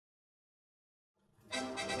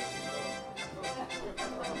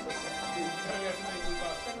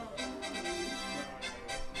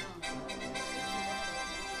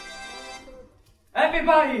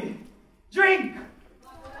Everybody, drink!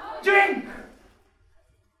 Drink!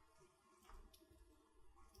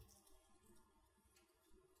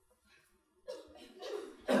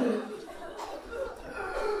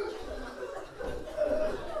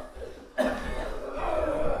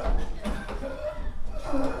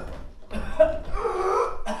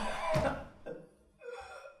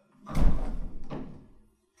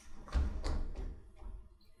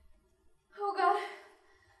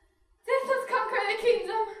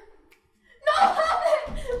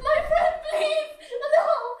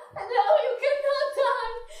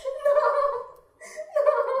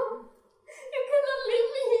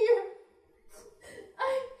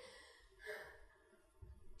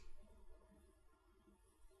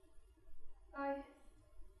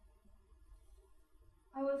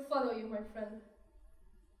 I will follow you, my friend.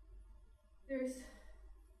 There's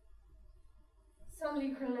some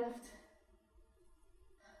liquor left.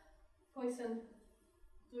 Poison,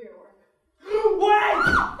 do your work. Wait!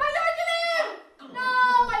 My Lord, you live! No,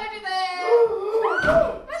 my Lord, you live!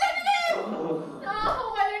 My Lord, you live! No,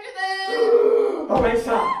 my Lord, you live!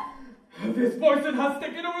 Horatio, this poison has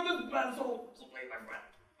taken over this vessel. So wait, my friend.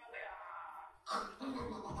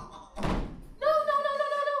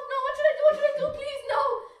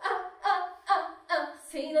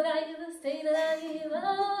 Stay alive, stay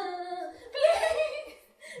alive. Please!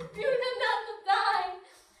 You cannot die.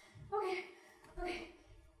 Okay.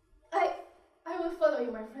 I will follow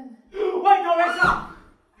you, my friend. Wait, Horatio!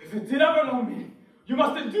 If it did ever know me, you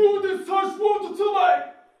must endure this harsh wound until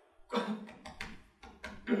my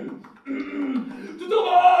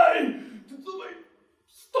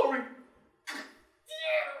story.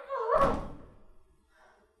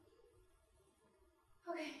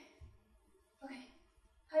 Okay.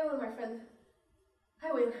 I will, my friend. I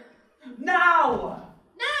will. Now!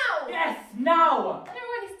 Now! Yes, now!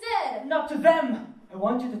 Everyone is dead. Not to them. I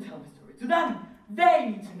want you to tell the story to them. They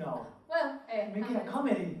need to know. Well, Make it a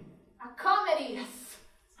comedy. A comedy? Yes,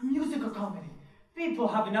 a musical comedy. People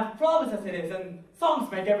have enough problems as it is, and songs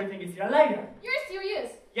make everything easier later. You're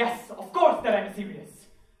serious? Yes, of course that I'm serious.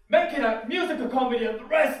 Make it a musical comedy and the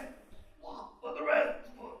rest...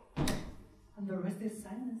 And the rest is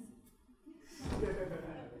silence.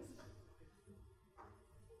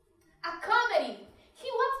 A comedy! He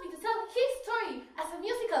wants me to tell his story as a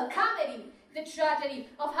musical comedy. The tragedy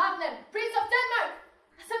of Hamlet, Prince of Denmark,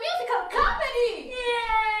 as a musical comedy!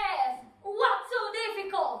 Yes! What's so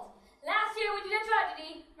difficult? Last year we did a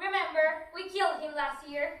tragedy. Remember, we killed him last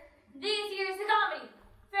year. This year is a comedy.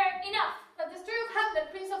 Fair enough. But the story of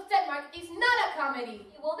Hamlet, Prince of Denmark is not a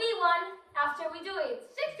comedy. It will be one after we do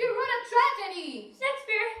it. Shakespeare wrote a tragedy!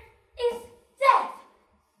 Shakespeare is dead.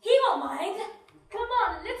 He won't mind. Come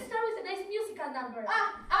on, let's start with today's musical number.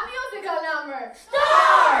 A musical number!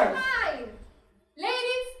 Start! Fine!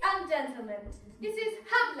 Ladies and gentlemen, this is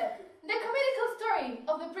Hamlet, the comedical story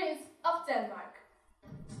of the Prince of Denmark.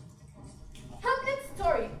 Hamlet's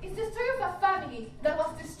story is the story of a family that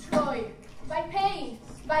was destroyed by pain,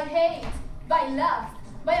 by hate, by lust,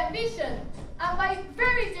 by ambition, and by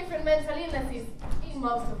very different mental illnesses in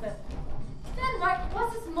most of them. Denmark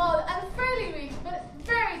was a small and fairly rich but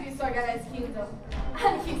very disorganized kingdom,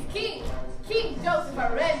 and his king, King Joseph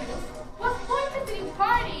Aurelius, was more interested in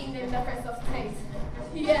partying than in affairs of state.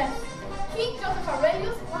 Yes, King Joseph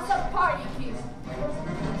Aurelius was a party king.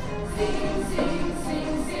 Sing, sing,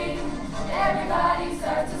 sing, sing. Everybody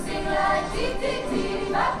start to sing like dee dee dee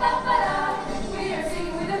ba ba ba da. We are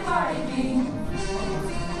singing with the party king. Sing,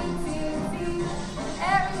 sing, sing, sing.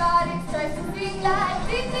 Everybody starts to sing like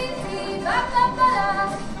dee dee dee ba ba ba da.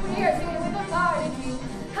 We are singing with the party king.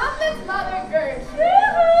 Hamlet's mother Gertrude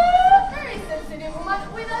was a very sensitive woman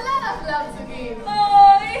with a lot of love to give.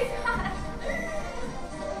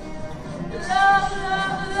 Love,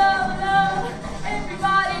 love, love, love.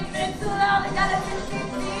 Everybody makes so loud. I gotta sing, sing,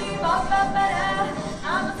 sing, ba ba ba da.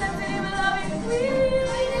 I'm a sensitive and loving queen.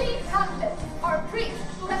 Finally, Hamlet, our priest,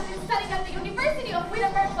 who has been studying at the University of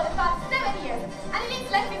Wittenberg for the past 7 years, and he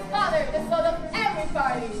lives like his father, the soul of every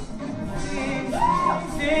party. Sing,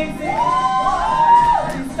 sing, sing.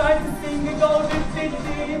 And it's time to sing and go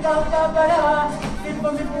dee ba ba ba da. Sing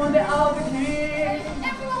for me for the outer king.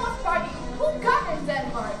 Everyone was partying. Who governed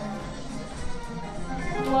Denmark?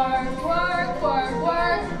 Work, work, work,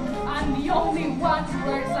 work. I'm the only one who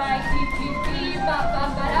works like dee dee dee ba ba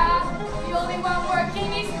ba da. The only one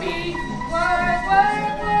working is me. Work,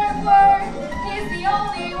 work, work, work. He's the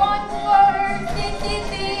only one who works. Dee dee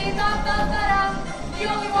dee ba ba ba da. The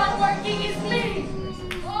only one working is me.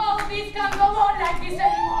 Oh, this can't go on like like this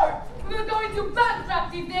anymore. We will go into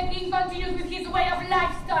bankrupt if the king continues with his way of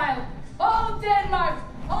lifestyle. Oh, Denmark,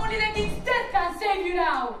 only the king's death can save you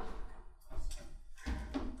now.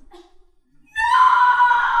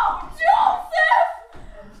 No! Joseph!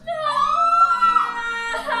 No!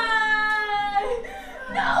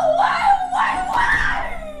 No, why?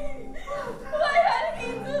 Why had he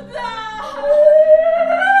to die?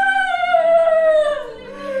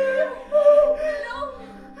 No,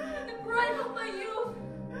 the prime of my youth.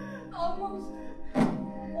 Almost.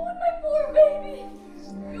 Oh, my poor baby.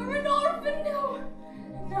 You're an orphan now.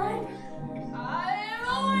 And I am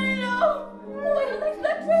a widow. Oh, I don't like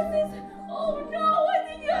black dresses. Oh no, why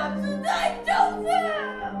did you have to die, Joseph?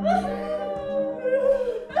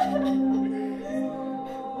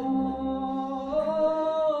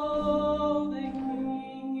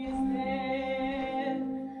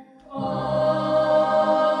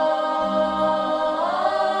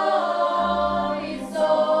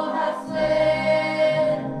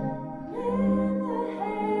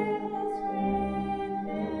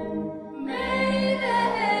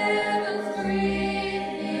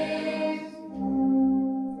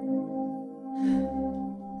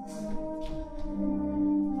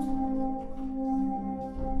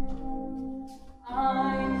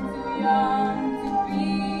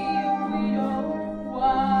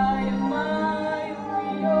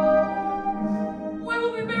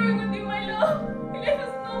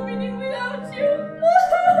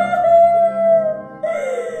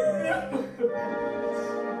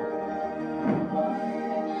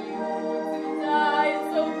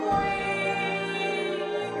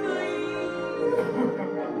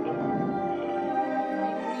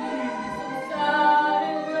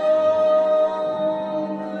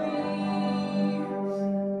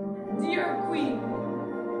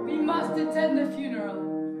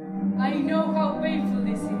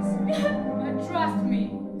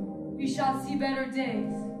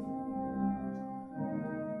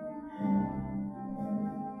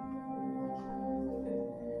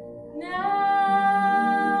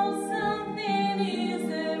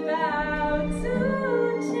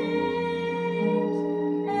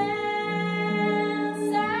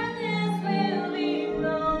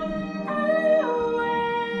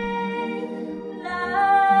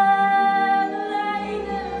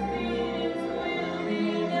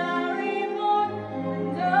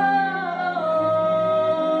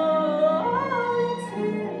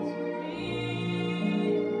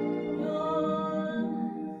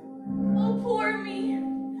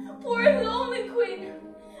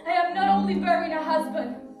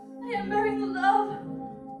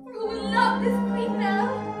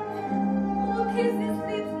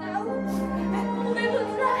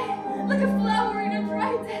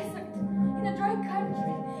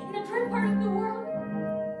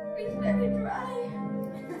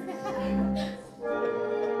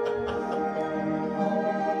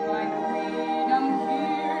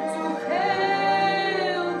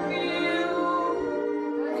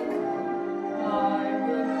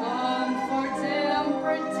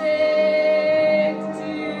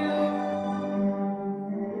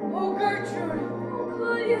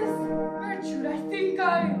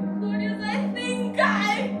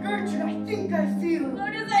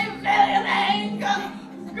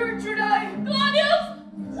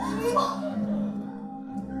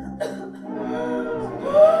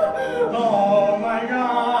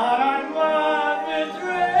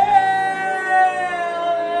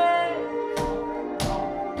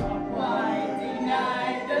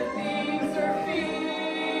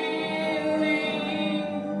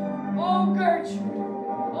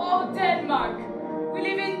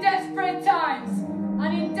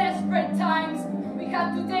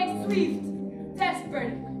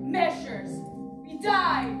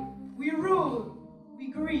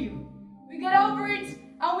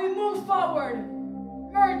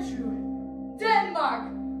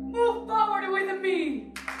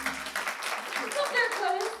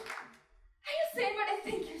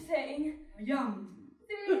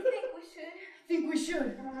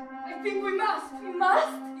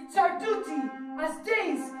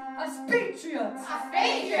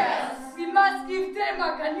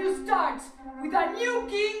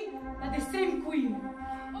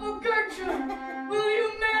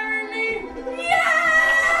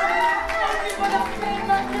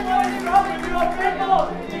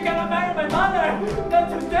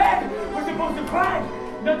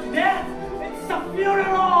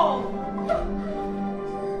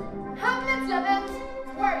 Hamlet's laments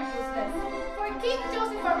were useless, for King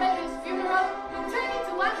Joseph Armelius' funeral turned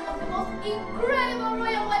into one of the most incredible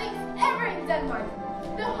royal weddings ever in Denmark.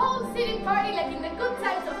 The whole city whole-city party like in the good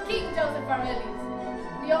times of King Joseph Aurelius.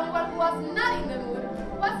 The only one who was not in the mood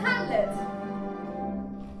was Hamlet.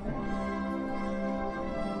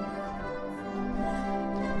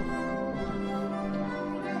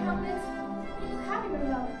 Hamlet, you have him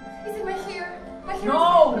around. Is it my hair? My hair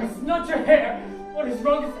No, it's not your hair. What is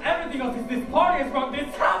wrong is everything else. This party is wrong.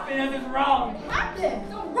 This happiness is wrong. Hamlet!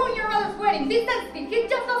 Don't ruin your mother's wedding. Be sensitive. He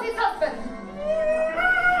just lost his husband.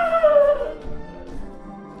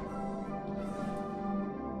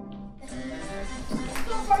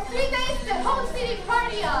 So for 3 days, the whole city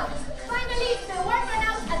party on. Finally, the word ran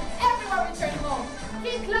out and everyone returned home.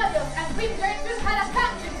 King Claudius and Queen Gertrude had a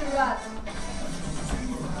country to run.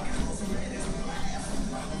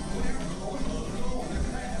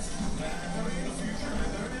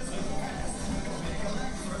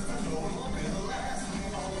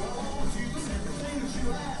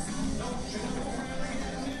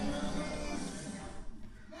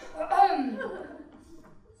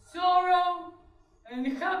 Sorrow and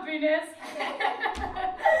happiness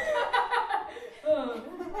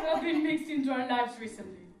have been mixed into our lives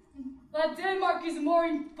recently. But Denmark is more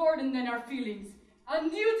important than our feelings,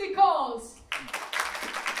 and duty calls.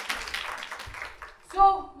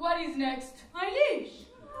 So, what is next? My liege.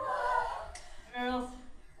 Girls,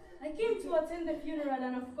 I came to attend the funeral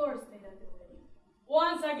and of course stayed at the wedding.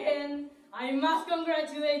 once again, I must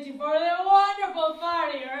congratulate you for the wonderful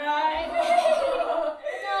party, right?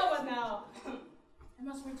 No, but now, I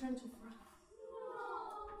must return to France.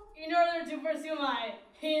 in order to pursue my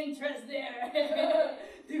interest there,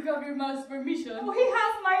 do you have your mother's permission? Oh, he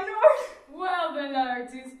has, my lord. Well then,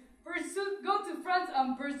 artist, go to France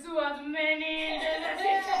and pursue as many interests as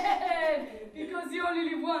you can, because you only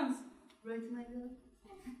live once. Right, my lord?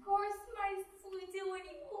 Of course, my sweetie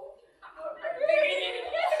Winnie Pooh.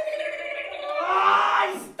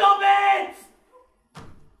 Stop it!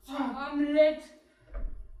 Hamlet,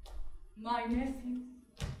 my nephew,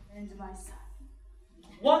 and my son.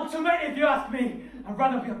 One too many if you ask me. I'd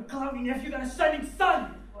rather be a cloudy nephew than a shining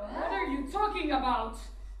sun. What are you talking about?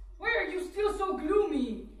 Why are you still so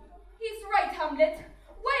gloomy? He's right, Hamlet.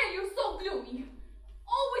 Why are you so gloomy?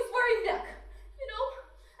 Always wearing black. You know,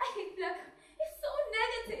 I hate black. It's so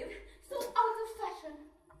negative, so out of fashion.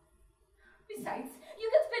 Besides, you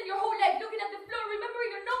can spend your whole life looking at the floor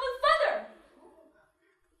remembering your noble father.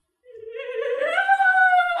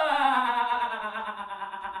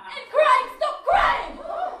 And crying! Stop crying!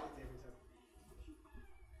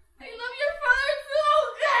 I love your father too,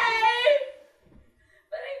 okay?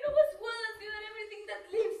 But I know as well as you that everything that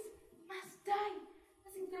lives must die,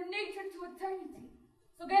 as in their nature to eternity.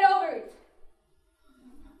 So get over it.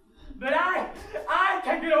 But I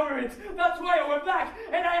can get over it. That's why I went back,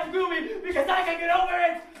 and I am gloomy because I can get over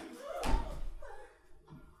it.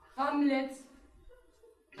 Hamlet,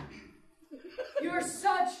 you're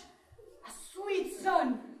such a sweet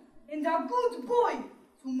son and a good boy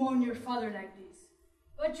to mourn your father like this.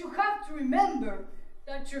 But you have to remember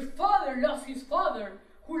that your father lost his father,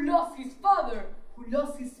 who lost his father, who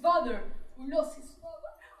lost his father, who lost his father,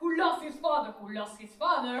 who lost his father, who lost his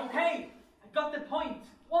father. Okay, I got the point.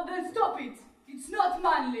 Well then stop it. It's not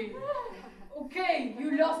manly. Okay,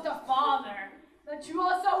 you lost a father, but you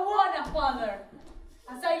also won a father.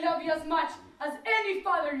 As I love you as much as any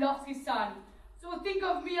father loves his son. So think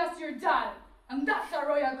of me as your dad, and that's a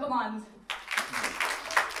royal command.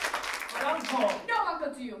 But uncle. No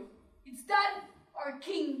uncle to you. It's dad or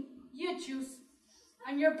king, you choose.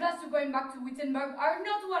 And your plans to going back to Wittenberg are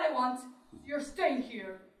not what I want. You're staying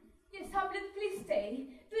here. Yes, Hamlet, please stay.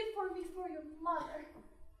 Do it for me, for your mother.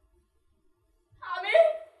 Hammy,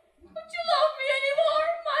 don't you love me anymore,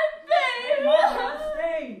 my babe? Mother, I'm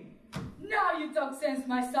staying. Now you talk sense,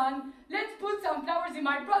 my son. Let's put some flowers in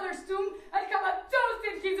my brother's tomb and have a toast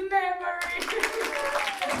in his memory.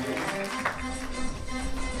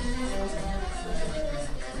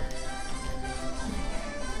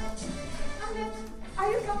 Hamlet, are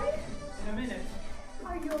you coming? In a minute.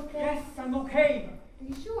 Are you okay? Yes, I'm okay. Are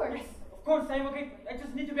you sure? Yes, of course I'm okay. I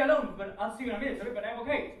just need to be alone, but I'll see you in a minute, sorry, but I'm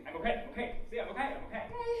okay. I'm okay. See, I'm okay. I'm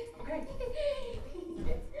okay.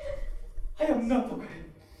 I am not okay.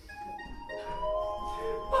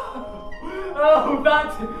 Oh,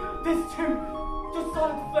 this too. Just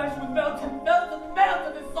solid flesh would melt and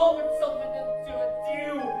dissolve itself into a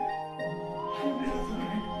dew. I'm not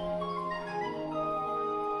okay.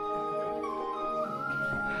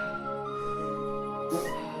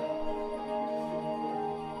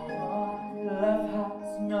 My love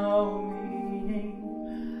has no meaning.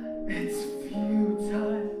 It's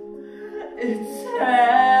futile. It's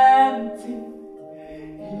empty.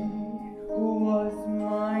 He who was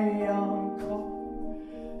my uncle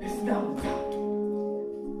is now dead.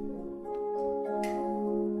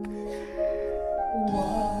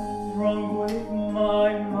 What's wrong with my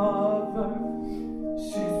mother?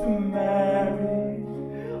 She's married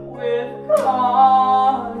with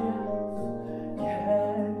clients.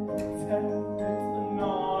 Can't tell it's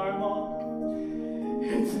normal.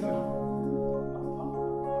 It's not.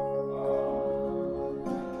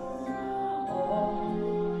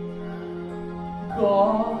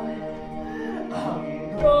 God,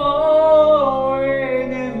 I'm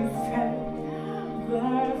going insane.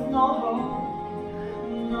 There's no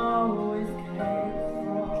hope, no escape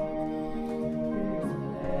from this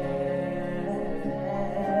pain.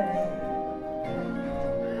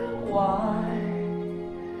 Why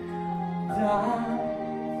die?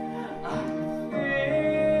 I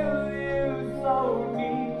feel you so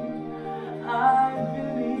near. I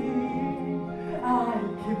believe I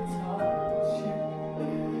can touch you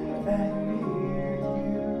and hear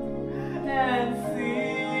you and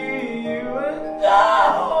see you, and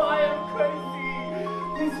now I am crazy.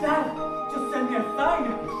 Is that just send me a sign?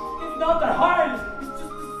 It's not that hard, it's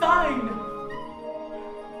just a sign.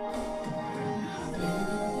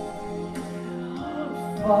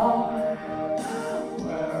 Far,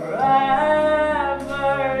 wherever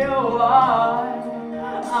you are,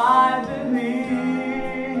 I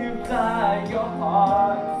believe that your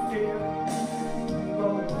heart still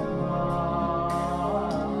goes on.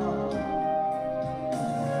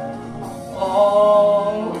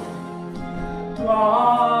 Oh,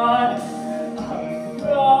 God, I'm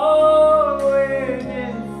going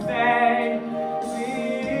insane.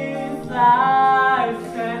 Please,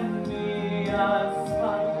 send me a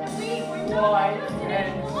sign. We're not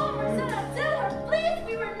hallucinating. Come on, Marcella, tell her, please.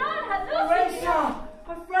 We were not hallucinating. Arisha,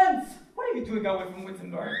 my friends, what are you doing away from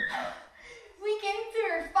Wittenberg? We came to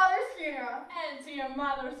your father's funeral. And to your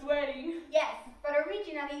mother's wedding. Yes, but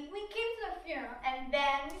originally we came to the funeral and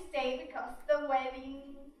then we stayed because the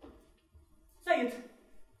wedding. Say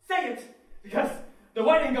it, because the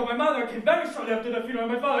wedding of my mother came very shortly after the funeral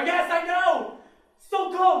of my father. Yes, I know!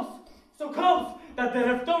 So close, that the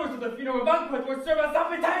leftovers of the funeral banquet were served as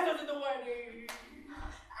appetizers in the wedding.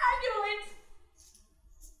 I knew it.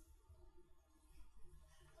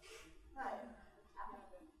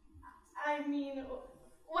 I mean,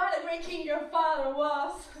 what a great king your father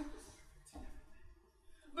was.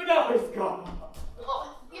 But now he's gone.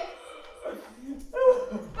 Oh, yes. But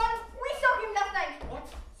we saw him last night. What?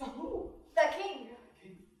 So who? The king.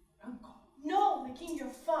 King, uncle. No, the king your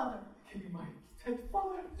father. King, my dead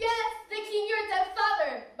father. Yes, the king, your dead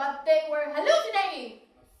father. But they were hallucinating.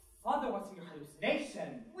 Father was in your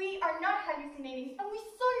hallucination. We are not hallucinating, and we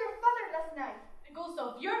saw your father last night. The ghost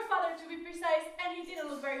of your father, to be precise, and he didn't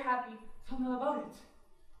look very happy. Tell me about it.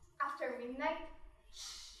 After midnight,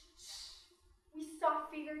 we saw a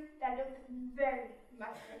figure that looked very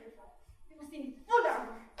much like your father. It was in full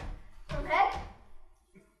armor, from head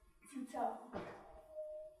to toe.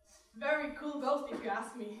 Very cool ghost, if you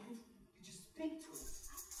ask me. Did you speak to it?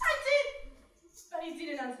 I did! But he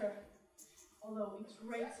didn't answer. Although it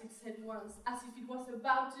raised its head once, as if it was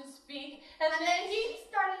about to speak, And then he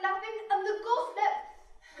started laughing, and the ghost left.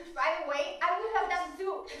 Which, by the way, I would have done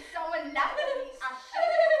too if someone laughed at me. I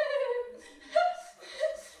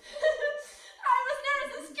was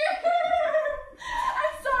nervous and scared.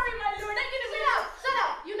 I'm sorry, my lord. I didn't mean it. Shut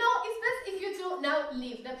up! You know, it's best if you two now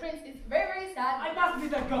leave. The prince is very, very sad. I must be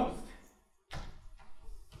that ghost.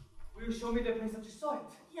 Will you show me the place that you saw it?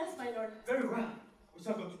 Yes, my lord. Very well. We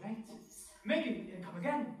shall go tonight. Maybe it'll come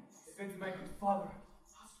again. If it's my good father,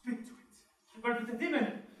 I'll speak to it. But if it's a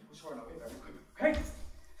demon, we shall run away very quickly, okay?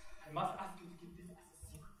 I must ask you to keep this as a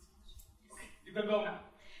secret. Okay, you can go now.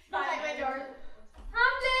 Bye, my lord.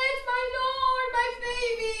 Hamlet, my lord, my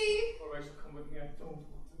baby. Or I shall come with me. I don't want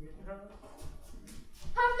to meet her.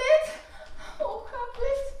 Hamlet? Oh,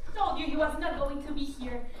 Hamlet. Told you he was not going to be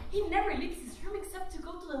here. He never leaves his room except to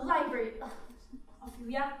go to the library.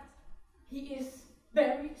 Ophelia, he is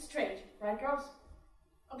very strange, right, girls?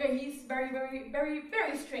 Okay, he's very, very, very,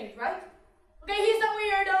 very strange, right? Okay, he's a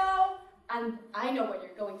weirdo. And I know what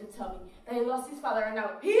you're going to tell me. That he lost his father and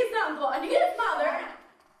now his uncle and his mother.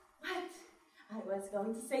 What? I was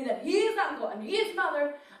going to say that his uncle and his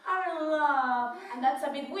mother are in love. And that's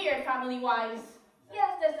a bit weird family-wise.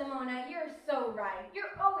 Yes, Desdemona, you're so right.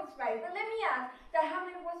 You're always right. But let me add that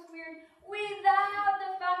Hamlet was weird without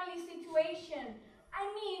the family situation. I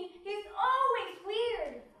mean, he's always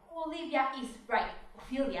weird. Olivia is right.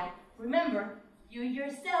 Ophelia, remember, you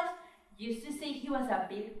yourself used to say he was a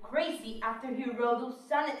bit crazy after he wrote those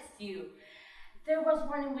sonnets to you. There was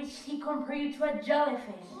one in which he compared you to a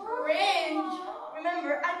jellyfish. Cringe!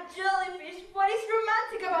 Remember, a jellyfish. What is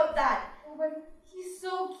romantic about that? Oh, but he's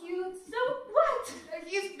so cute. So what?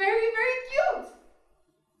 He's very, very cute.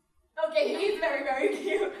 Okay, he's very, very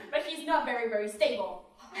cute, but he's not very, very stable.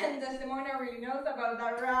 And Desdemona really knows about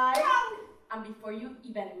that, right? And before you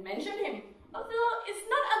even mention him, although it's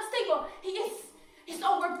not unstable, he's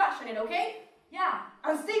over-passionate, okay? Yeah,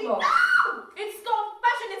 unstable. No! It's called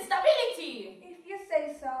passion instability! If you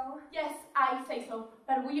say so. Yes, I say so,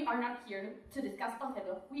 but we are not here to discuss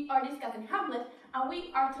Othello. We are discussing Hamlet, and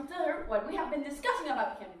we are to tell her what we have been discussing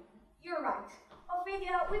about him. You're right.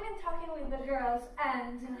 Ophelia, we've been talking with the girls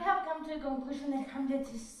and We have come to the conclusion that Hamlet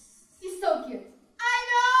is... he's so cute. I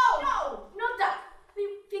know! No, not that. We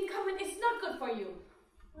think Hamlet is not good for you.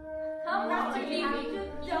 Come Have on, to leave me.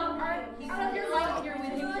 Don't hurt. He's not like here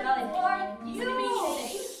with him, darling. You mean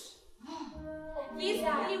He's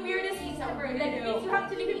the weirdest thing ever. Like, if you have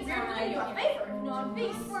to leave him, we're doing you a favor. Not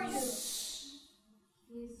this for you.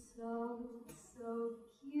 He's so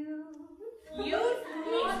cute. Cute?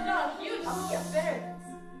 He's not cute. He has better.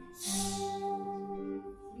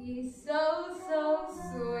 He's so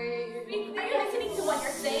sweet. Are you listening to what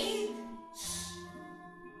you're saying?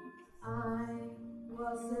 I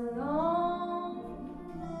was alone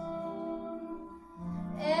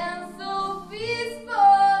and so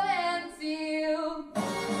peaceful until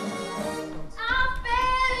I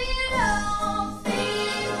fell in love.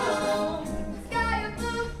 Sing home, sky of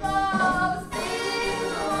blue fall. Sing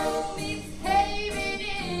home, it's heaving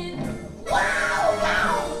in. Wow!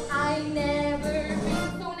 I never been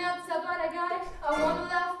so nuts about a guy. I wanna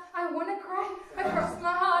laugh, I wanna cry. I cross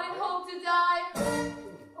my heart and hope to die.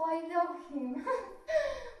 Oh, I love him.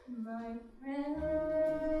 My friend.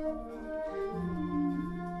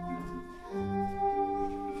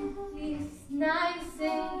 He's nice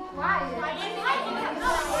and quiet.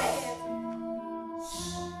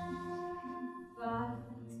 But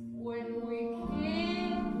when we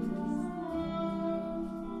kiss,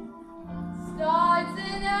 starts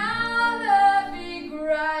another big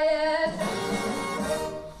riot.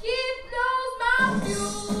 He blows my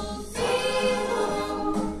fuse. Sing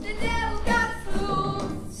home, the devil got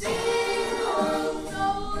loose. Sing home, so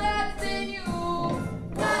that's in you.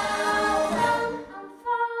 Wow, I'm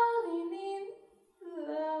falling in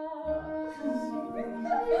love.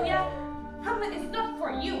 Yeah, Hamlet is not for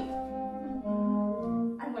you.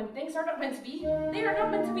 And when things are not meant to be, they are not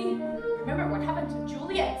meant to be. Remember what happened to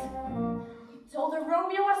Juliet? You told her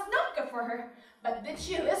Romeo was not good for her, but did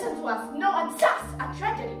she listen to us? No, and that's a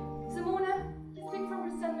tragedy. Simona, you speak from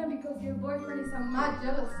resentment because your boyfriend is a mad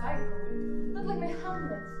jealous psycho. Not like my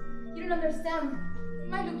Hamlet. You don't understand. He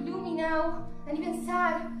might look gloomy now, and even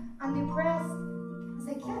sad, and depressed, and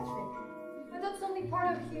psychiatric. But that's only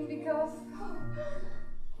part of him because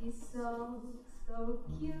he's so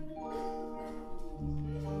cute.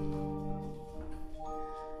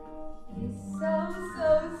 He's so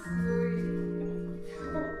sweet.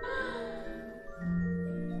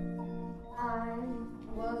 I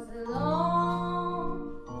was alone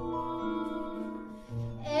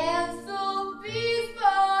and so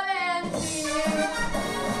peaceful and clear.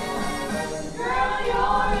 Girl,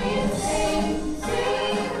 you're insane.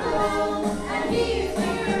 Sing home, and he's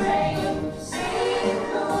your rain. Sing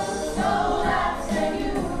home, so that's the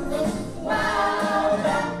news. Wow,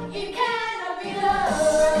 it cannot be loved.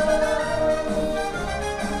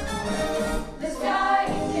 The sky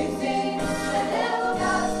kicks in, the devil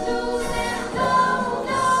got loose, and blow,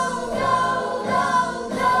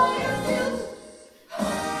 your fuse.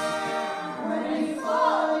 When you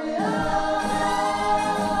fall in love.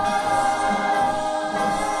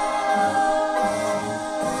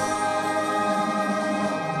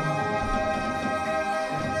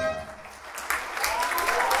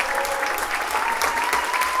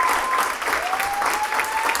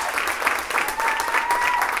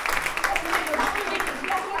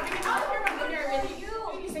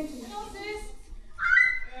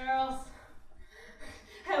 Girls.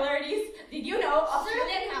 Hilarities, did you know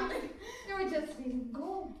Ophelia and Hamlet They were just leaving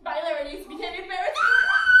go. by hilarities became in marriage?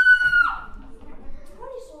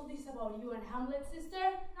 What is all this about you and Hamlet, sister?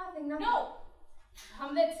 Nothing. No!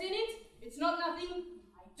 Hamlet's in it, it's not nothing.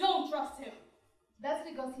 I don't trust him. That's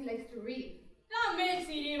because he likes to read. That makes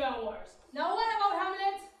it even worse. Now what about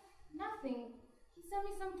Hamlet? Nothing. He sent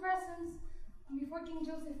me some presents. And before King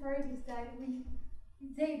Joseph Faradis died, we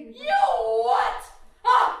dated. You what?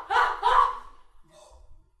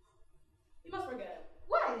 You must forget him.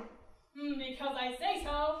 Why? Because I say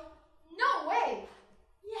so. No way!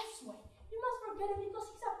 Yes, wait. You must forget him because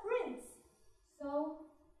he's a prince. So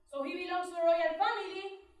So he belongs to the royal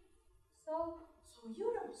family. So So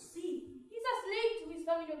you don't see. He's a slave to his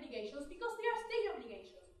some obligations because they are state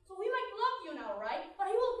obligations. So he might love you now, right?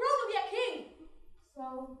 But he will grow to be a king.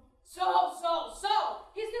 So,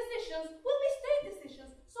 his decisions will be state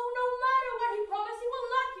decisions. So no matter what he promised, he will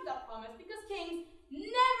not keep that promise because kings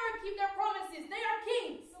never keep their promises. They are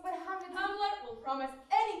kings. So, but Hamlet will promise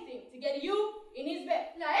anything to get you in his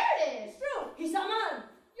bed. Now here it is. It's true. He's a man.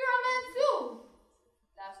 You're a man too.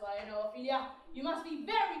 That's what I know, Ophelia. You must be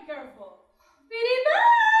very careful. Philippa!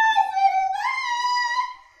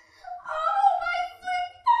 Oh, my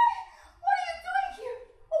sweetheart! What are you doing here?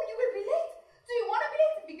 Oh, you will be late. Do you want to be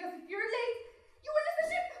late? Because if you're late, you will lose the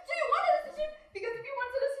ship. Do you want to lose the ship? Because if you want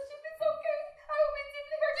to lose the ship, it's okay. I will be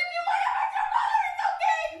deeply hurt. If you want to hurt your mother, it's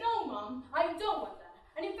okay. No, Mom, I don't want that.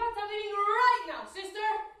 And in fact, I'm leaving right now, sister.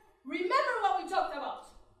 Remember what we talked about.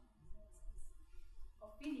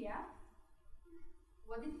 Ophelia?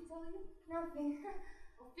 What did he tell you? Nothing.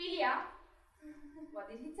 Ophelia? What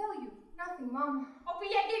did he tell you? Nothing, Mom.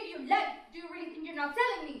 Ophelia gave you life. Do you really think you're not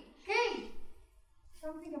telling me? Okay.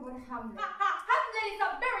 Something about Hamlet. Hamlet is a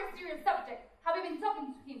very serious subject. Have you been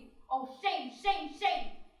talking to him? Oh, shame, shame,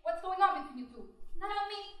 shame. What's going on between you two? Tell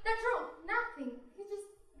me the truth. Nothing. He's just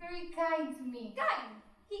very kind to me. Kind?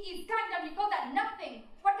 He is kind and you call that nothing.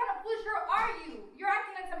 What kind of foolish girl are you? You're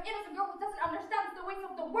acting like some innocent girl who doesn't understand the ways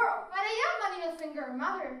of the world. But I am an innocent girl,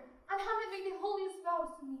 Mother. And Hamlet made the holiest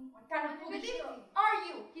vows to me. What kind of foolish girl are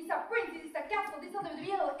you? He's a prince, this is a castle, these are the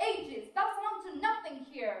Middle Ages. Vows amount to nothing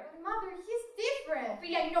here. But Mother, he's different.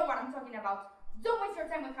 Ophelia, you know what I'm talking about. Don't waste your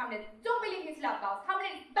time with Hamlet. Don't believe his love vows.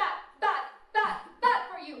 Hamlet is bad, bad, bad, bad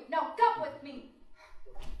for you. Now come with me.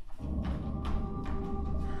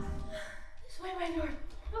 This way, my lord.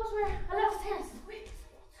 Those were a lot of stairs. Wait,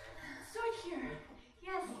 start here.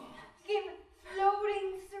 Yes, keep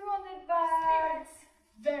floating surrounded by spirits.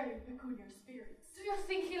 Very peculiar spirits. Do you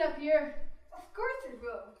think he'll appear? Of course he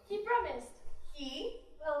will. He promised. He?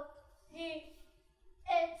 Well, it.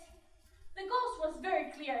 The ghost was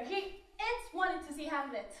very clear. It wanted to see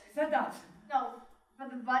Hamlet. Said that. No, but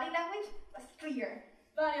the body language was clear.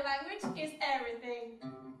 Body language is everything.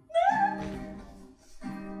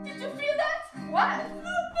 Did you feel that? What?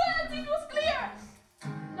 That it was clear.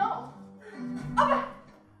 No. Oh, but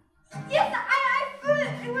yes, I feel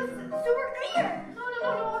it. It was super clear. No.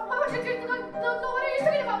 What are you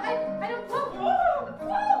talking about? I don't know.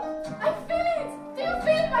 Whoa! I feel it. Do you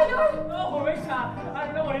feel it, my lord? Oh, Rita, I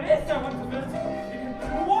don't know what it is. I want to feel it.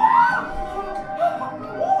 Whoa!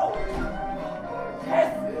 Yes,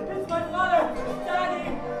 it's my father, Daddy.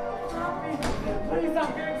 Stop me. Please stop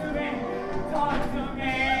here to me. Talk to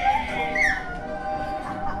me.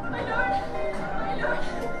 My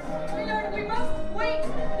lord, we must wait.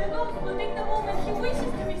 The ghost will take the moment he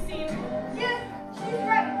wishes to be seen. Yes, she's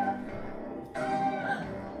right.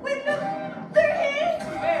 Wait, look, there he is.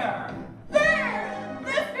 Where? There,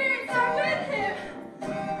 the spirits are with him.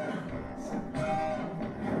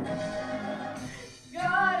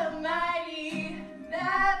 God Almighty,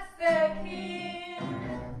 that's the king.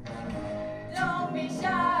 Don't be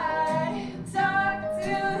shy, talk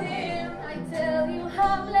to him. I tell you,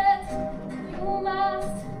 Hamlet, you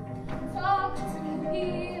must talk to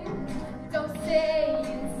him. Don't stay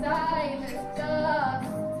in silence, just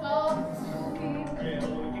talk to him.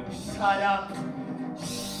 Will you shut up?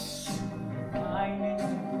 Shh. Kindness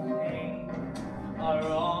and pain, a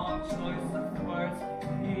wrong choice of words.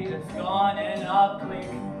 He is gone in a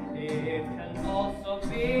blink. It can also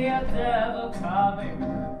be a devil coming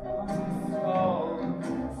on the soul.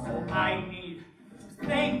 So I need to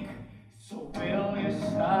think. So will you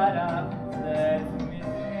shut up? Let me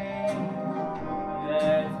think.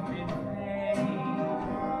 Let me think.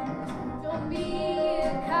 Don't be a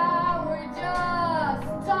coward, just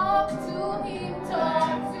talk to him,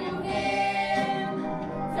 talk to him,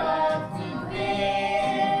 talk to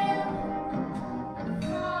him.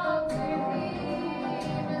 Talk to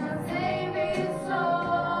him and save his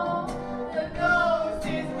soul. The ghost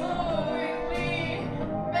is moving, we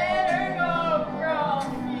better go from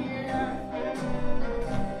here.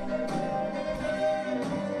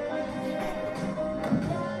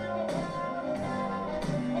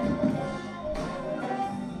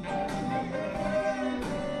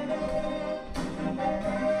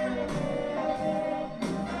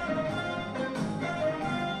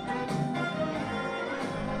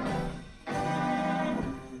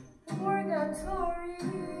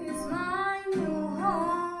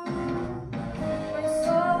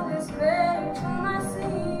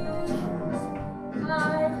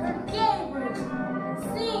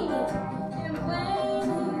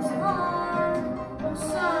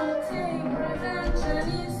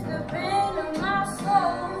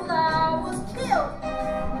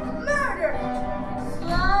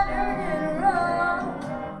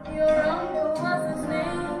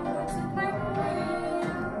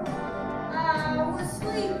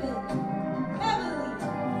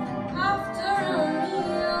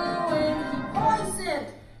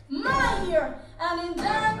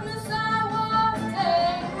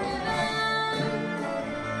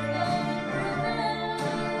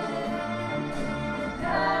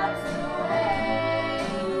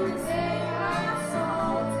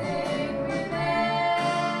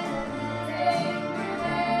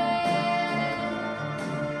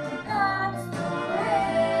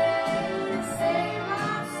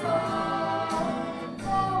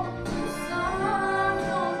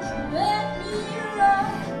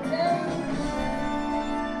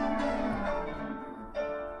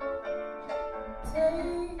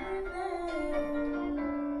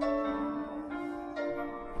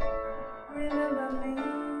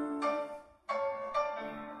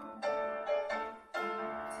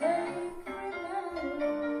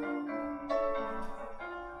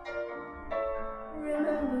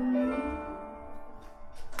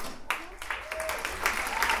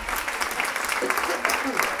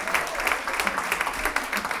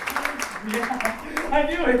 I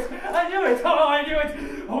knew it! I knew it! Oh, I knew it!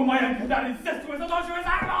 Oh, my uncle, that incestuous, adulterous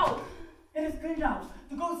animal! It is clear now.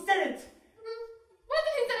 The ghost said it. What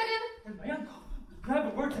did he say again? And my uncle grabbed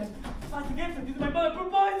the word and fight against it. My mother put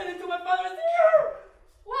poison into my father's ear!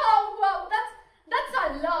 Wow, that's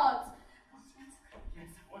a lot. Yes,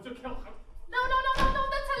 I want to kill her. No,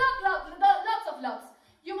 that's a lot, lots of lots.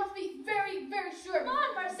 You must be very, very sure. Come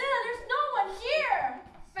on, Marcella, there's no one here.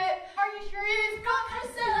 But are you sure it is gone,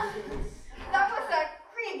 Marcella? That was a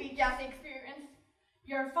creepy gas experience.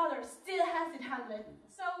 Your father still has it, Hamlet.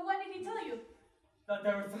 So what did he tell you? That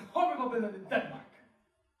there was a horrible villain in Denmark.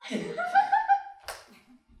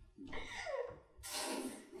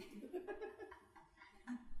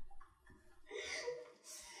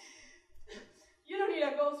 You don't need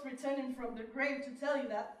a ghost returning from the grave to tell you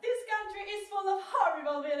that this country is full of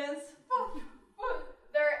horrible villains. Well,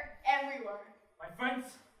 they're everywhere. My friends,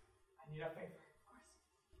 I need a favor.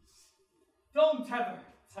 Don't ever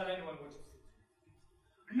tell anyone what you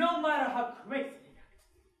see. No matter how crazy you act,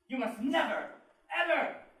 you must never,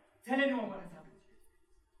 ever tell anyone what has happened to you.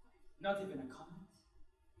 Not even a comment,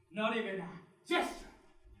 not even a gesture,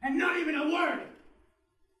 and not even a word.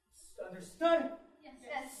 Understood? Yes.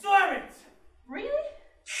 Swear it! Really?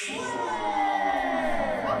 Okay,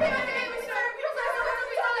 we started.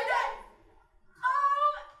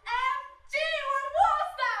 OMG, what was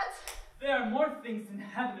that? There are more things in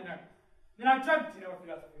heaven and earth than I dreamt in our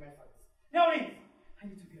philosophy, my friends. Now leave. I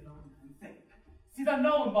need to be alone and think. See that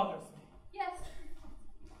no one bothers me. Yes.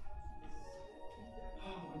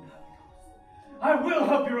 Oh, unhappy ghost. I will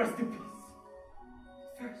help you rest in peace.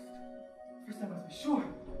 First I must be sure.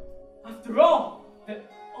 After all, the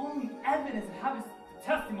only evidence I have is the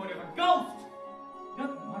testimony of a ghost.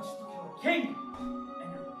 Not much to kill a king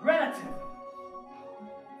and a relative.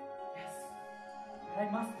 Yes, but I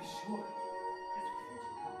must be sure.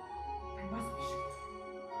 I must be sure.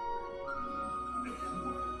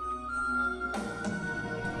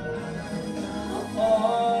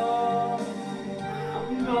 Oh,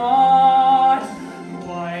 God,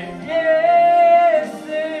 why is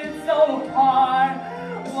it so hard?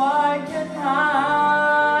 Why can't I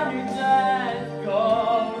just go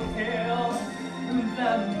kill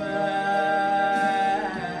the man?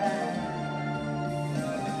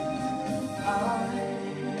 I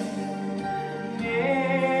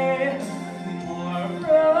need more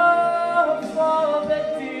proof of the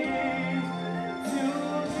deed to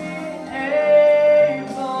be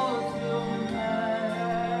able to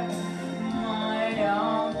let my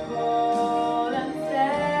uncle and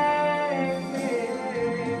take me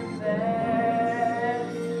there.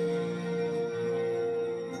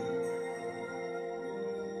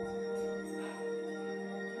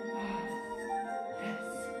 Yes,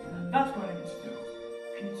 that's what I need to do.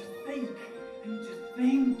 I need to think. I need to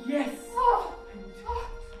think, yes. Oh,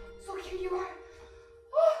 so here you are.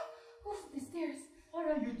 Oh, the stairs. What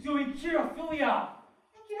are you doing here, Ophelia?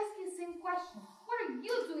 I could ask you the same question. What are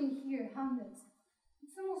you doing here, Hamlet?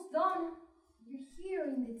 It's almost done. You're here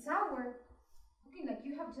in the tower, looking like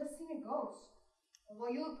you have just seen a ghost.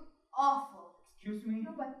 Although you look awful. Excuse me?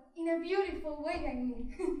 No, but in a beautiful way, I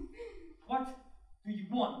mean. What do you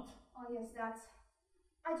want? Oh, yes, that.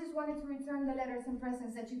 I just wanted to return the letters and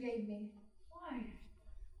presents that you gave me. Why?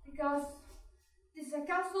 Because this is a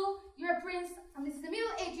castle, you're a prince, and this is the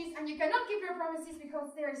Middle Ages, and you cannot keep your promises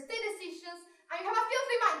because they are state decisions, and you have a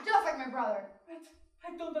filthy mind, just like my brother. But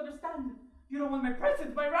I don't understand. You don't want my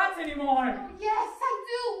presents, my rats anymore. Oh, yes, I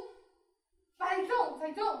do. But I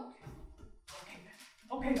don't.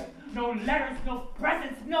 Okay then. No letters, no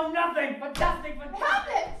presents, no nothing. Fantastic.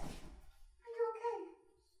 Hamlet! Are you okay?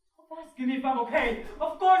 Stop asking me if I'm okay.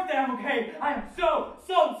 Of course that I'm okay. I am so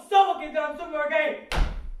okay that I'm super okay.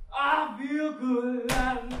 I feel good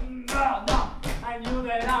and I knew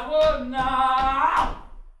that I would now.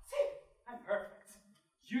 See, I'm perfect.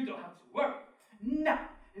 You don't have to worry. Now,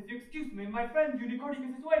 if you excuse me, my friend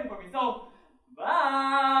Unicornicus is waiting for me, so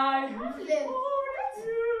bye. Hamlet!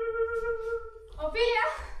 Ophelia!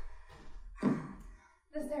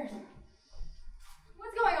 The stairs.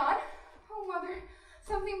 What's going on? Oh, Mother,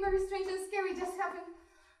 something very strange and scary just happened.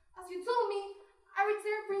 As you told me, I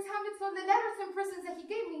returned Prince Hamlet's all the letters and presents that he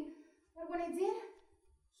gave me. But when I did,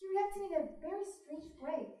 he reacted in a very strange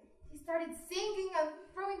way. He started singing and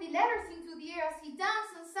throwing the letters into the air as he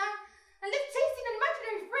danced and sang, and left chasing an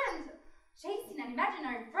imaginary friend. Chasing an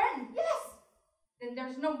imaginary friend? Yes! Then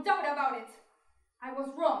there's no doubt about it. I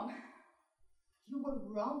was wrong. You were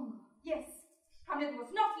wrong. Yes, Hamlet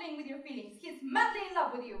was not playing with your feelings. He's madly in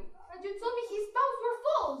love with you. But you told me his vows were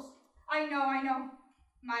false. I know.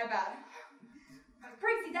 My bad. But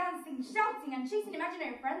crazy dancing, shouting, and chasing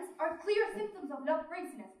imaginary friends are clear symptoms of love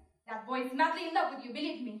craziness. That boy is madly in love with you,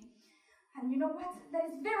 believe me. And you know what? That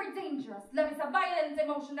is very dangerous. Love is a violent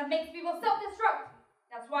emotion that makes people self-destruct.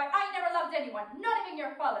 That's why I never loved anyone, not even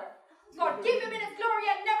your father. God, keep him in his glory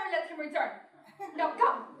and never let him return. Now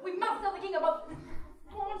come, we must tell the king about...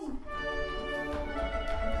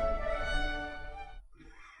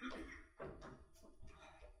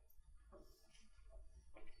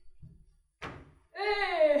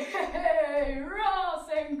 Hey,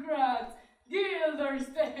 Rosencrantz,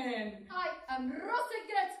 Guildenstern. I am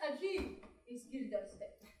Rosencrantz and he is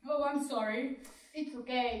Guildenstern. Oh, I'm sorry. It's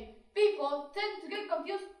okay. People tend to get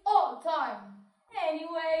confused all the time.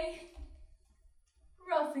 Anyway,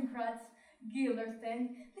 Rosencrantz,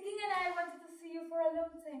 Guildenstern, the king and I wanted to see you for a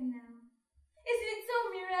long time now. Isn't it so,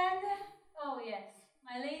 Miranda? Oh yes,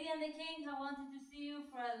 my lady and the king have wanted to see you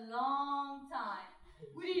for a long time.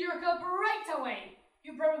 We need your help right away.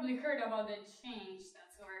 You probably heard about the change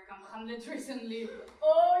that's overcome Hamlet recently.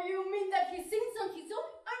 Oh, you mean that he sings on his own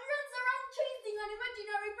and runs around chasing an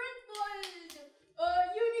imaginary friend called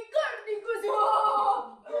Unicornicus?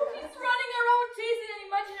 Oh! He's running around chasing an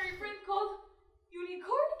imaginary friend called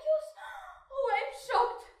Unicornicus? Oh, I'm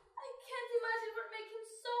shocked. I can't imagine what makes him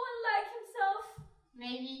so unlike himself.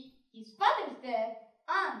 Maybe his father's dead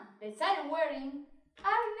and the silent wedding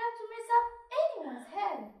are enough to mess up anyone's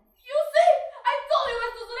head. You see? I told you,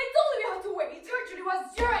 Susan, I told you we have to wait. It actually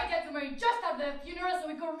was your idea to marry just after the funeral so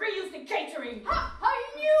we could reuse the catering. Ha! I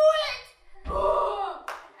knew it!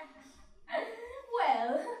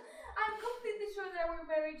 Well, I'm completely sure that our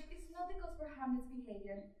marriage is not the cause for Hamlet's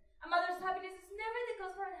behavior. A mother's happiness is never the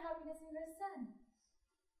cause for unhappiness in her son.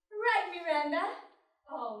 Right, Miranda?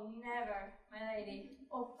 Oh, never, my lady.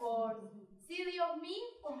 Of course. Silly of me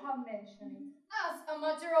for have mentioned it. As a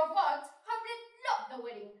matter of fact, Hamlet loved the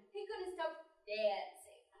wedding. He couldn't stop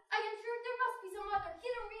dancing. I am sure there must be some other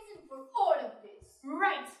hidden reason for all of this.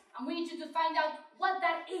 Right, and we need you to find out what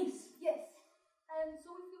that is. Yes. And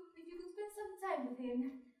so if you could spend some time with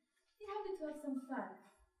him, you'd have to have some fun.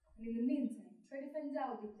 And in the meantime, try to find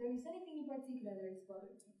out if there is anything in particular that is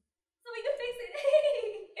bothering him. So we can fix it.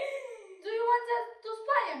 Do you want us to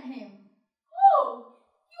spy on him? Oh,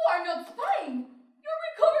 you are not spying. You're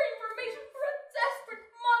recovering information for a desperate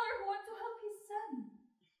mother who wants to help his son.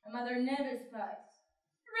 A mother never spies.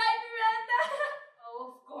 Right, Miranda?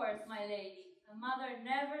 Oh, of course, my lady. A mother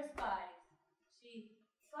never spies. She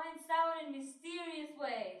finds out in mysterious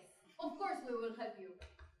ways. Of course we will help you,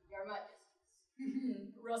 Your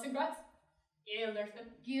Majesty. Rosencrantz?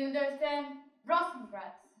 Guildenstern. Guildenstern,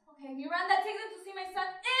 Rosencrantz. Okay, Miranda, take them to see my son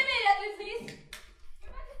immediately, please.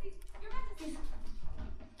 Your Majesty, Your Majesty.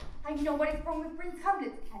 I know what is wrong with Prince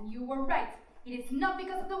Hamlet, and you were right. It is not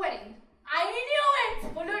because of the wedding. I knew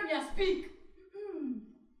it! Bologna, speak!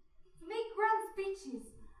 Make grand speeches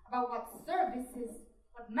about what services,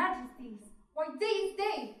 what majesties, why day is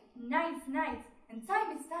day, night is night, and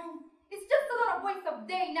time is time. It's just a lot of waste of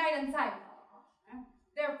day, night, and time.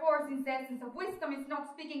 Therefore, since the essence of wisdom is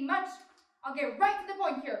not speaking much, I'll get right to the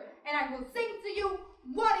point here, and I will sing to you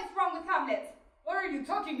what is wrong with Hamlet. What are you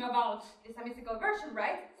talking about? It's a musical version,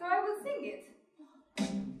 right? So I will sing it.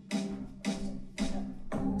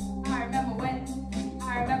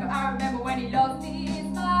 I remember when he lost his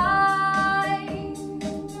mind.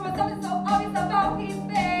 There was something so obvious about his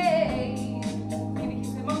face. Maybe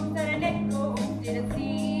his emotions had an echo, didn't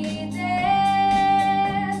see them.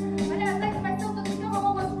 I never liked myself to discover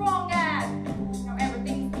what was wrong, and now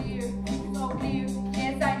everything's clear, so clear.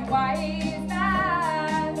 Yes, I know why he's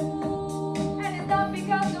mad, and it's not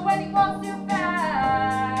because the wedding was too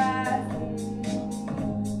fast.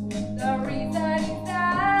 The reason is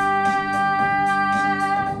that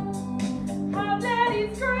Hamlet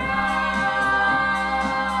is crying.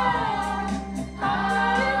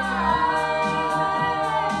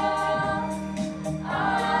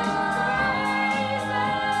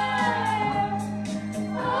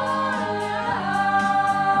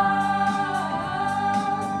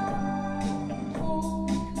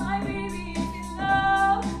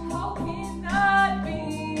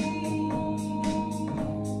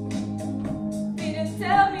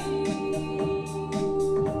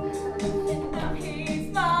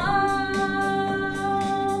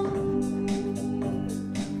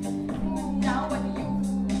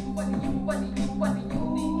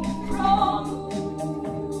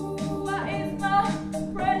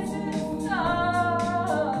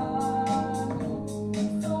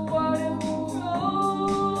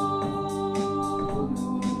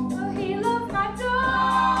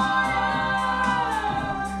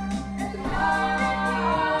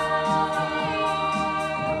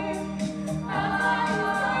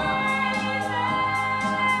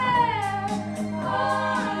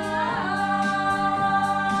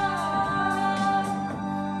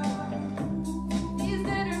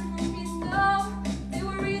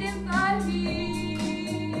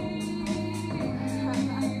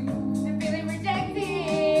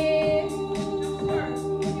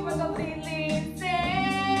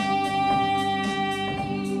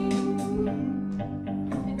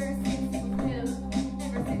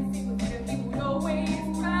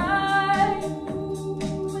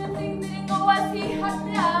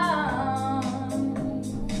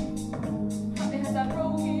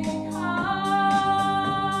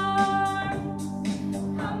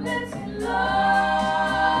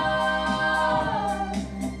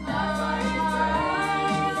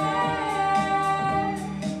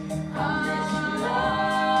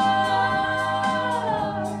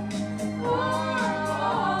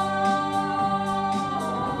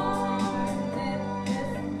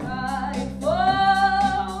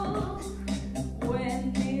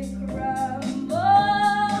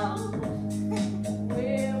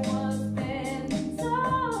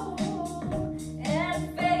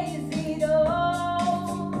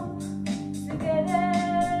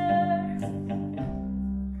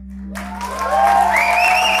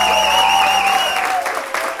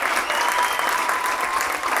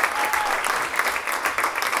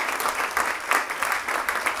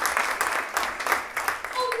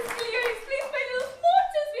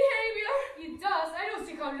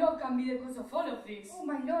 this? Oh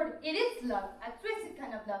my lord, it is love, a twisted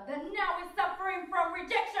kind of love that now is suffering from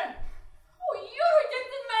rejection. Oh, you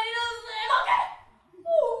rejected my little slave. Okay.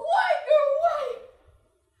 Oh, why, girl, why?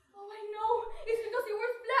 Oh, I know. It's because he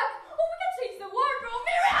wears black. Oh, we can change the wardrobe,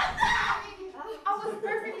 Miranda! I was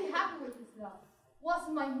perfectly happy with this love. Was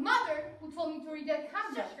my mother who told me to reject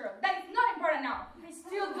Hamlet. Shush, girl, that is not important now. I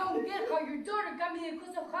still don't get how your daughter got me the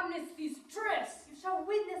cause of Hamlet's distress. You shall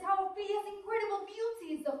witness how Ophelia's incredible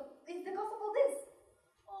beauty is the cause of all this.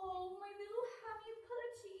 Oh, my little Hammy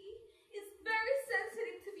Pudgy is very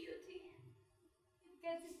sensitive to beauty. It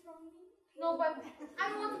gets it from me. No, but I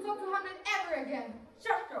don't want to talk to Hamlet ever again.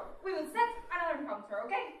 Shush, girl. We will set another encounter,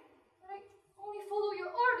 okay? But I only follow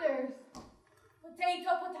your orders. Potato,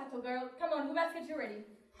 potato, girl. Come on, we must get you ready.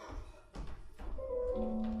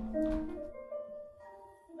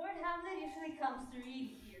 Lord Hamlet usually comes to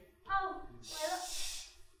read here. Oh,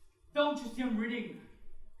 Don't you see I'm reading?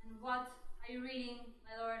 And what are you reading,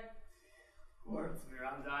 my lord? Words,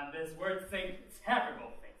 Miranda, and these words say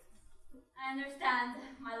terrible things. I understand,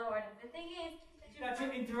 my lord. The thing is That you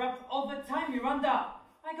interrupt all the time, Miranda.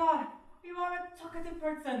 My God, you are a talkative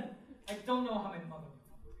person. I don't know how my mother would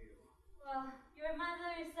talk with you. well, your mother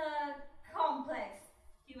is a complex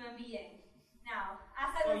human being. Now, as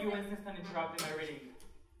I So was you saying, insist on interrupting my reading.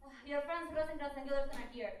 your friends Rosencrantz and Guilderson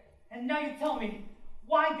are here. And now you tell me,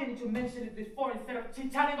 why didn't you mention it before instead of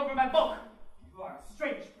chit-chatting over my book? You are a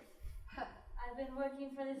strange person. I've been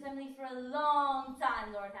working for this family for a long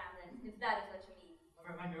time, Lord Hamlet, if that is what you mean.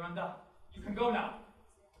 Never mind, Miranda. You can go now.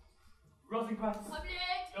 Rosencrantz,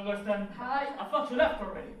 Hamlet! Guilderson. Hi. I thought you left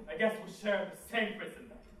already. I guess we share the same prison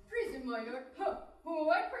then. Prison, my lord. Huh.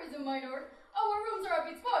 What prison, my lord? Our rooms are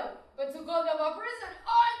a bit small, but to call them a prison,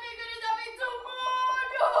 I think it is a bit too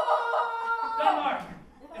much! Denmark!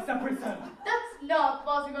 It's a prison. That's not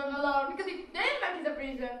possible, my lord, because if Denmark is a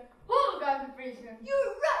prison, Volga is a prison.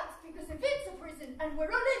 You're right, because if it's a prison and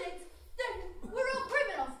we're all in it, then we're all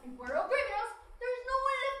criminals. If we're all criminals, there's no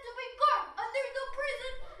one left to be guard, and there's no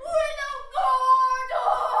prison without guard!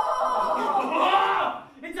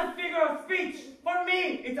 It's a figure of speech. For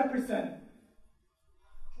me, it's a prison.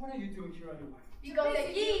 What are you doing here anyway? Because the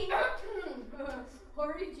king,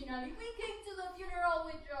 originally, we came to the funeral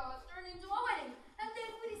which turned into a wedding, and then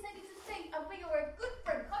we decided to stay and pay our good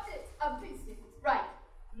friend Hamlet a visit. Right,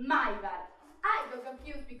 my bad. I got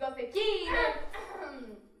confused because the king...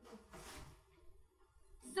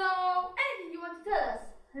 So, anything you want to tell us?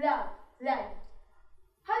 Love, life.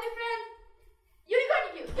 Howdy, friend?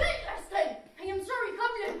 Unicorn you! I am sorry,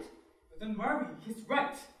 Hamlet. But don't worry, he's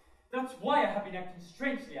right. That's why I have been acting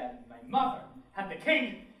strangely, and my mother and the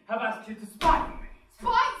king have asked you to spy on me. Spy!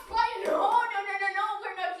 No,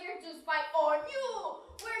 we're not here to spy on you.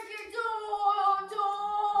 We're here to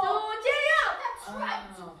cheer you up! That's right,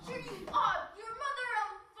 to cheer you up. Your mother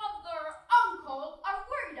and father, uncle are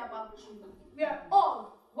worried about you. We are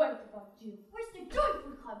all worried about you. Where's the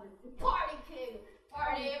joyful Hamlet, the party king?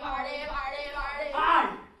 Party!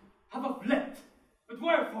 I have a flint, but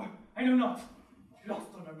wherefore I know not. Lost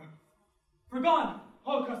on memory. Forgone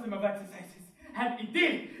all custom of exercises, and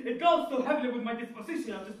indeed it goes so heavily with my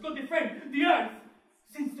disposition of this goodly frame. The earth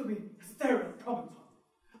seems to be a sterile promontory.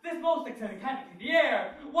 This most exciting candle in the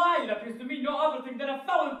air. Why, it appears to me no other thing than a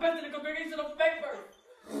foul and pestilent congregation of vapors.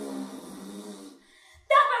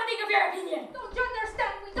 That's what I think of your opinion! Don't you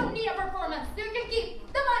understand? We don't need a performance. You can keep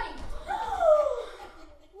the money.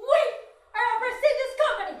 We are a prestigious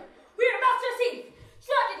company! We are Master Seeds!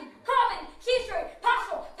 Tragedy, common, history,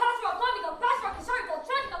 pastoral, comical, historical,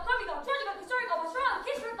 tragical, historical, pastoral,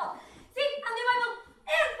 historical, see, and the Bible,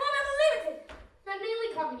 and Poem Unlimited! But mainly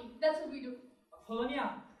comedy. That's what we do.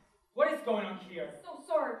 Apollonia, what is going on here? So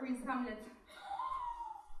sorry, Prince Hamlet.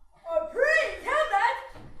 Prince Hamlet!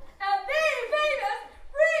 A very famous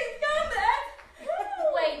Prince Hamlet!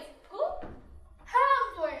 Wait, who?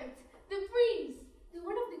 Hamlet, the prince, the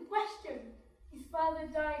one of the question. His father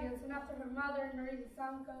died, and soon after her mother married his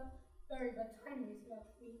uncle. Very bad timing is what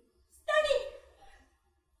we. Study!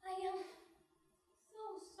 I am so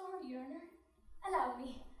sorry, Your Honor. Allow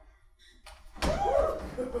me.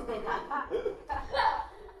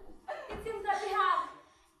 It seems that we have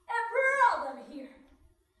a problem here.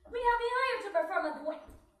 We have been hired to perform a duet.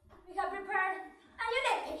 We have prepared a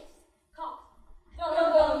unique piece called Don't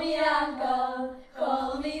Call Me Uncle,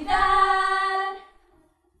 Call Me Dad.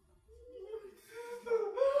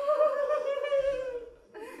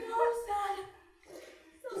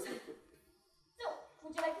 So sad. So,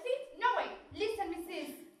 would you like to see it? No way. Listen, Mrs.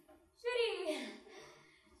 Shitty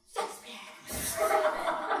Shakespeare.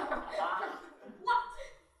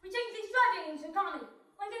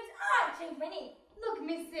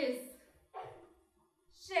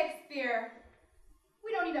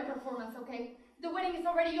 in a performance, okay? The wedding is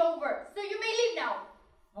already over, so you may leave now.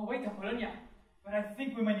 Oh, wait, Apollonia. But I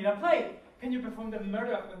think we might need a play. Can you perform the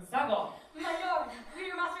murder of Gonzago? My lord,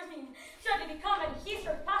 your master's name should be comedy,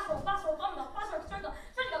 history, pastoral, comedy, pastoral, historical,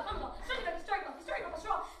 pastoral,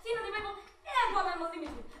 scene of the Bible, and what most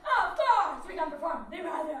limited. Of course, we can perform the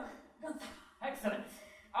murder of Gonzago. Excellent.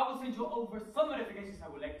 I will send you over some notifications I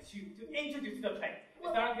would like you to introduce to the play.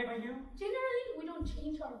 Is that okay by you? Generally, we don't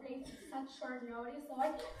change our plays at such short notice, so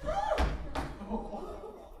I can...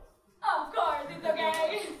 Of course, it's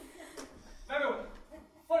okay. Very well.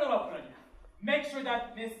 Follow up, Apollonia. Make sure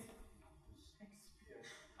that Miss Shakespeare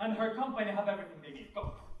and her company have everything they need.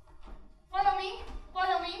 Go. Follow me.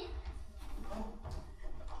 Follow me.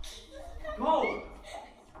 Go.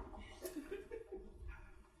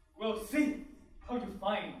 We'll see how you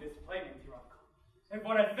find this play in your uncle. If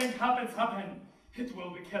what I think happens, it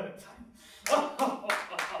will be killing time.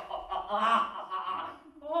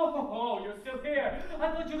 Oh, you're still here.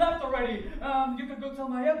 I thought you left already. You can go tell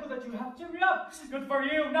my uncle that you have cheered up. Good for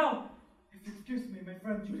you. Now, if you excuse me, my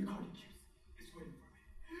friend Unicorn is waiting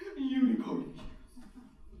for me. Unicorn.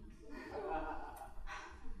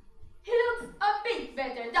 He looks a bit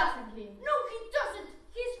better, doesn't he? No, he doesn't.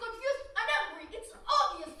 He's confused and angry. It's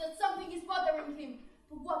obvious that something is bothering him.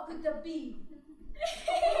 But what could that be?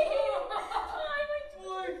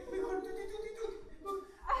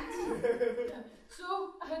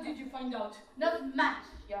 So, how did you find out? Not much,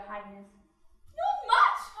 Your Highness. Not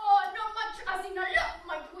much. Oh, not much as in a lot,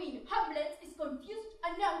 my queen. Hamlet is confused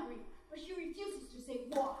and angry, but she refuses to say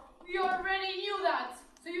why. We already knew that.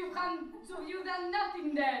 So you've done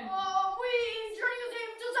nothing then. Oh, we introduced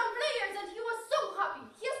him to some players and he was so happy.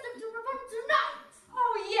 He asked them to perform tonight.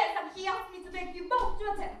 Oh yes, and he asked me to beg you both to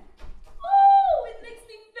attend. Oh, it makes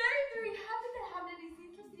me very, very happy that Hamlet is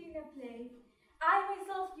interested in a play. I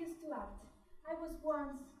myself used to act. I was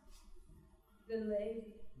once the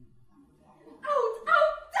lady. Out, down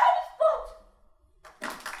the spot!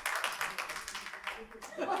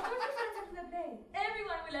 Of course you can attend the play.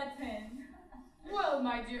 Everyone will attend. Well,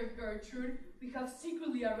 my dear Gertrude, we have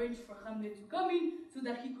secretly arranged for Hamlet to come in so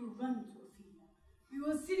that he could run into Ophelia. We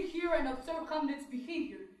will sit here and observe Hamlet's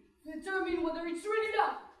behavior to determine whether it's really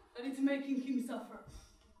love that is making him suffer.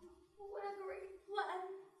 What a great plan.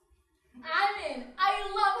 I'm in. I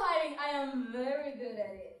love hiding. I am very good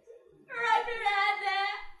at it. Right, Miranda?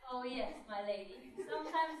 Oh, yes, my lady.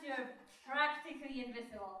 Sometimes you're practically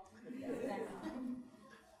invisible.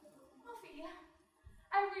 Ophelia,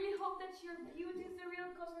 I really hope that your beauty is the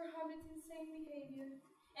real cause for Hamlet's insane behavior.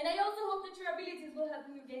 And I also hope that your abilities will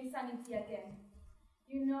help him regain sanity again.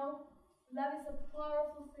 You know, love is a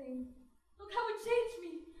powerful thing. Look how it changed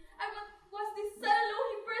me. I was this sad and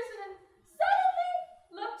lonely person, and suddenly,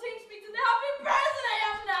 love changed me to the happy person I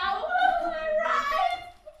am now. Right?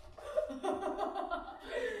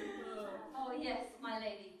 Oh yes, my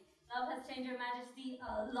lady. Love has changed Your Majesty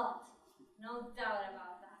a lot. No doubt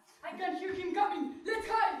about that. I can hear him coming. Let's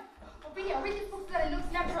hide. Ophelia, read this book so that it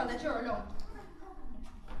looks natural that you're alone.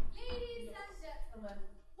 Ladies and gentlemen,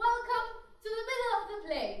 welcome to the middle of the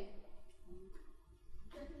play.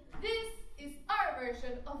 This is our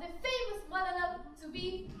version of the famous monologue To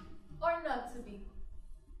Be or Not to Be.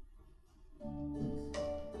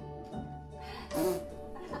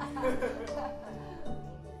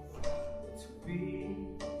 To be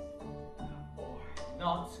or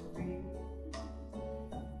not to be.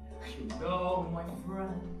 You know, my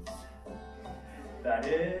friends, that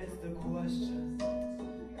is the question.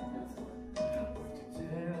 But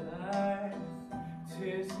today,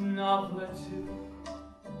 'tis nobler to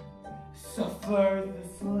suffer the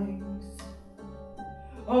slings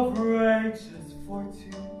of rage's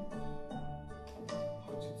fortune,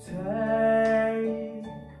 or to take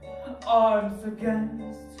arms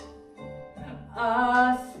against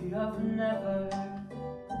a sea of never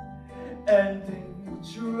ending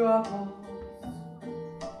troubles,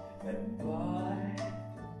 and by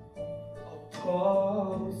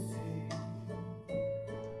opposing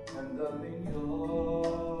and loving your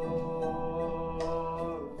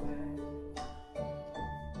way,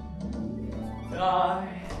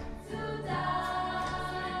 die.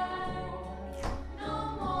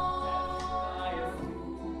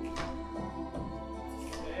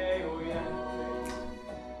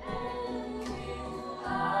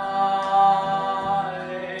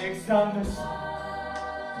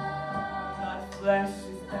 That flesh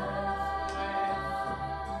is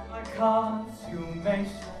dead with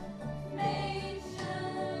consummation.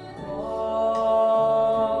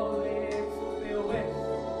 Only to be wished,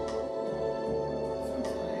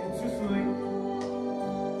 to sleep,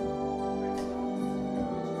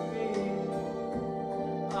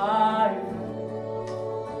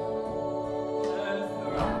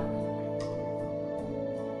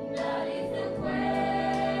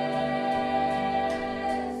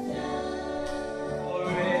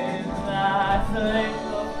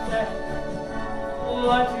 say,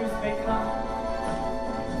 what use may come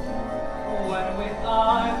when we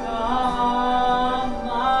are gone,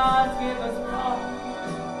 must give us pause.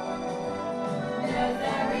 Yes,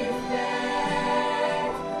 there is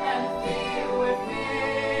respect and fear we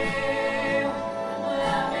feel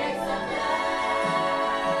that makes us laugh.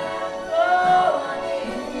 Oh, on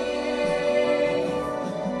these years,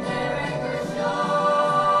 their anger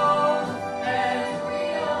shows, and we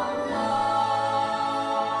all know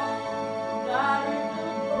that it's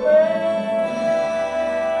the way.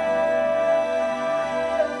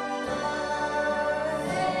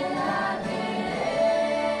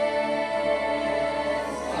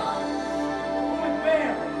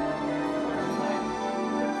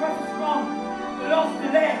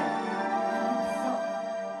 Delay. So,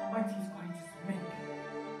 mighty is going to make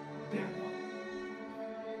their one.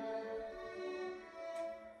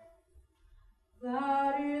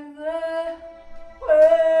 That is the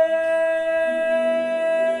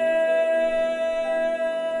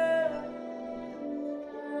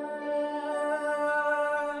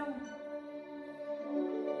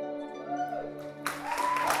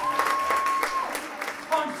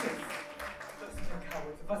conscience. Those are the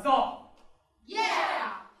cowards of us all.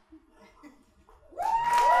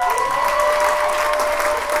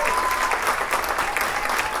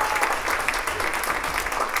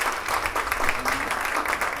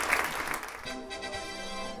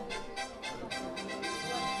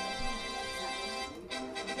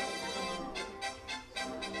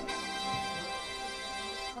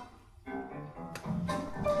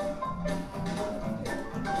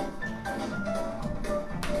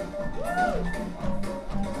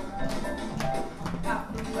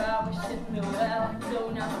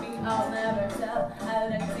 I'll never tell. I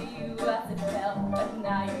looked to you as it fell, but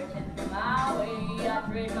now you're heading my way. I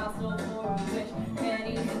trade my soul for a wish, and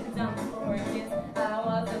even down for a kiss. I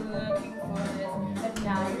wasn't looking for this, but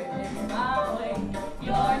now you're heading my way.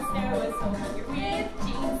 Your stare was so your ripped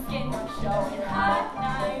jeans skin was showing. Hot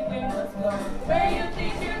night wind was blowing. Where you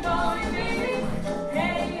think you're going, baby?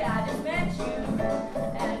 Hey, I just met you,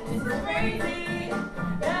 and this is crazy.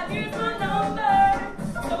 Now here's my number,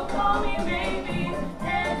 so call me baby.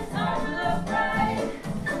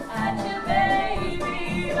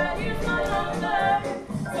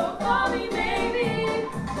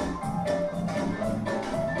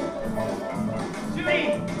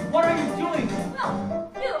 What are you doing? Well,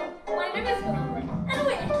 you wanted a musical number, and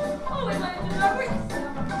we always wanted to do a race.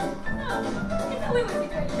 No, it's a win-win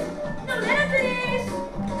situation. No letter, please.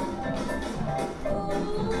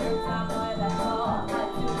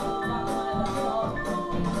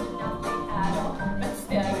 But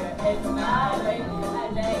still, your head's my way.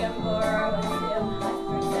 I beg and borrow, but still, at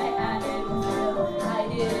first sight I didn't feel. I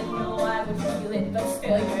didn't know I would feel it, but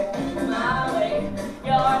still, your head's my way.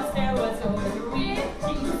 Your stare was over the weird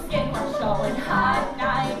skin was showing. Hot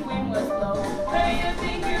night wind was blowing. Where you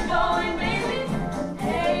think you're going, baby?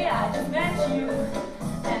 Hey, I just met you,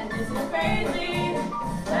 and this is crazy.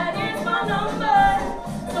 But here's my number,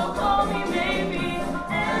 so call me maybe.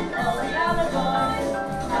 And all the other boys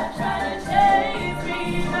have tried to chase me,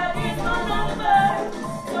 but here's my number,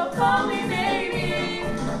 so call me maybe.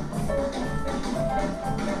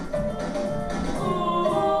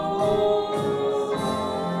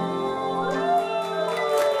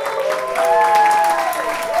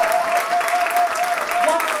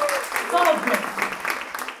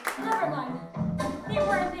 Never mind. The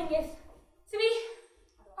important thing is to be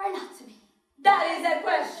or not to be. That is a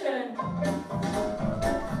question.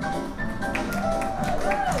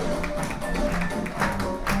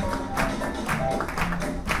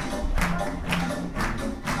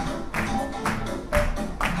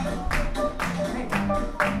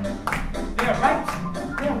 They're right.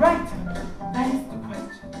 They're right. That is the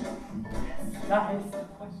question. Yes, that is the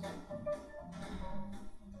question.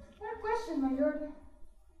 What question, my lord?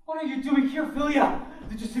 What are you doing here, Philia?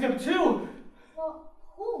 Did you see them too? Well,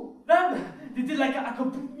 who? Them! They did like a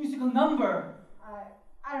complete musical number.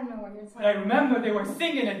 I don't know what you're But I saying. remember they were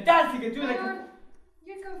singing and dancing and doing My like lord,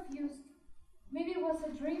 you're confused. Maybe it was a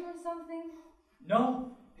dream or something?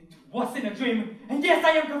 No, it wasn't a dream. And yes,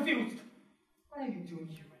 I am confused. What are you doing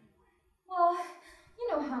here anyway? Well, you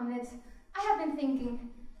know, Hamlet, I have been thinking,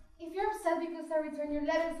 if you're upset because I returned your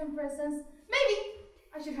letters and presents, maybe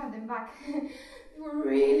I should have them back. They were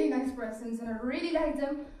really nice presents and I really liked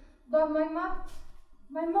them, but my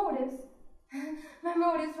motives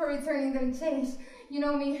for returning them changed. You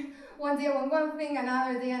know me, one day I want one thing,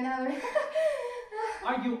 another day another.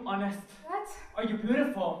 Are you honest? What? Are you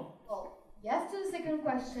beautiful? Well, yes to the second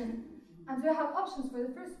question. And do I have options for the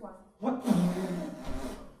first one? What?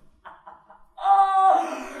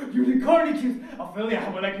 Oh, you Unicornicus. Ophelia, I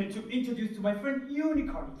would like you to introduce to my friend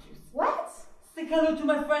Unicornicus. What? Say hello to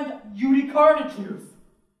my friend Unicornicus.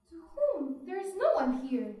 To whom? There is no one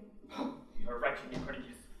here. You're right,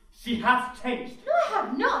 Unicornicus. She has changed. No, I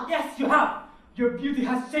have not. Yes, you have. Your beauty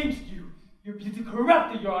has changed you. Your beauty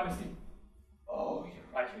corrupted your honesty. Oh, you're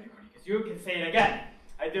right, Unicornicus. You can say it again.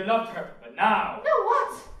 I do love her, but now. No,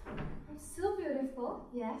 what? I'm so beautiful,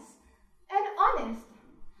 yes. And honest.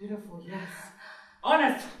 Beautiful, yes.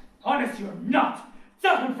 Honest. Honest, you're not.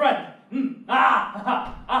 Self-friend. That is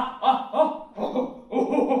how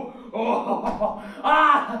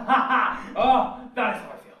I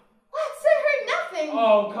feel. What? I heard nothing.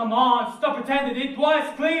 Oh, come on. Stop pretending. It was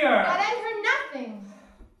clear. But I heard nothing.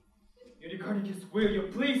 Unicornicus, will you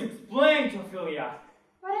please explain to Ophelia?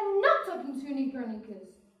 But I'm not talking to Unicornicus.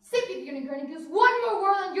 Sip it, Unicornicus. One more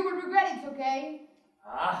word and you will regret it, okay?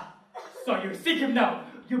 Ah, so you seek him now.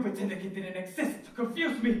 You pretend that he didn't exist to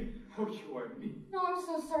confuse me. Oh, you are me. No, I'm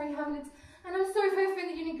so sorry, Hamlet. And I'm sorry if I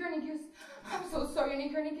offended Unicornicus. I'm so sorry,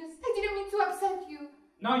 Unicornicus. I didn't mean to upset you.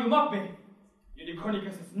 Now you mock me.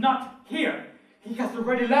 Unicornicus is not here. He has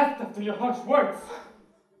already left after your harsh words.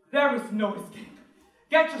 There is no escape.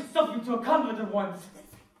 Get yourself into a convent at once.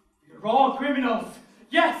 You're all criminals.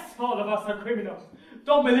 Yes, all of us are criminals.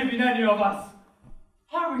 Don't believe in any of us.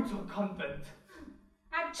 Hurry to a convent.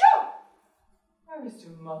 Achoo! Where is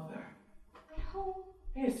your mother? At home.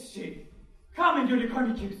 Is she? Come in,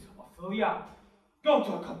 Unicornicus. Ophelia, go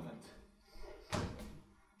to a convent.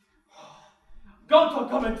 Go to a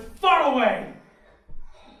convent far away.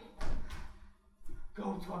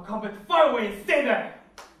 Go to a convent far away and stay there.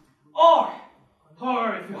 Or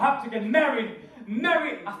if you have to get married,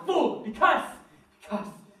 marry a fool. Because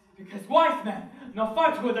wise men, not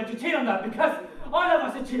far too good that you cheat on that. Because all of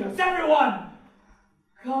us are cheaters, everyone.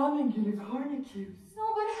 Come in, Unicornicus.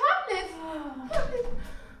 No, but Hamlet.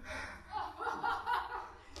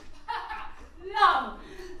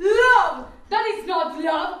 Love! That is not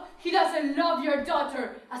love. He doesn't love your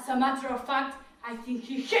daughter. As a matter of fact, I think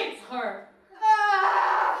he hates her.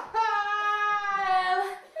 Well,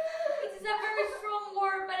 it is a very strong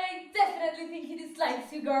word, but I definitely think he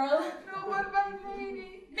dislikes you, girl. No, what about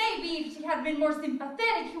baby? Maybe if she had been more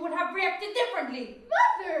sympathetic, he would have reacted differently.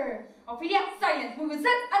 Mother! Ophelia, silence. We will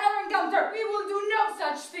set another encounter. We will do no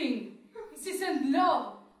such thing. This isn't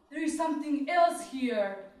love. There is something else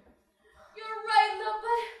here. You're right, love,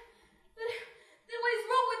 but then what is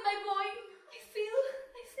wrong with my boy? I feel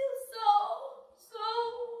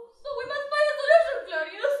so we must find a solution,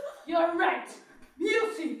 Claudius. You're right.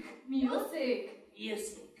 Music.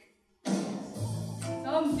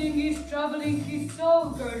 Something is troubling his soul,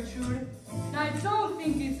 Gertrude. And I don't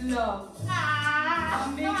think it's love.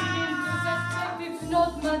 I'm beginning to suspect it's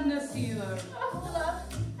not madness either. Oh, love,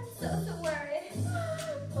 I'm so worried.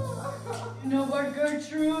 You know what,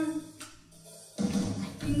 Gertrude? I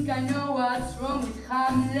think I know what's wrong with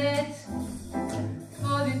Hamlet.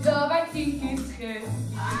 Call it love, I think it's heavy.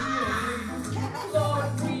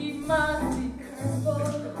 Lord, we must be careful.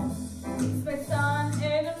 It's my son,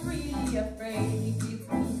 and I'm really afraid he gives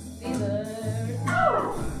me fever.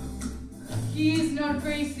 He's not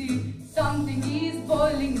crazy, something is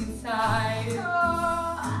boiling inside.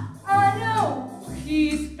 I know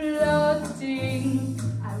he's plotting.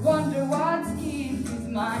 I wonder what's in his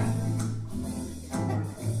mind.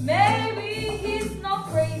 Maybe he's not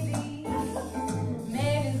crazy.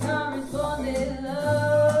 Maybe he's not responding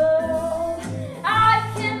love. I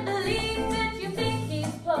can't believe that you think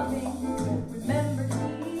he's plotting. Remember,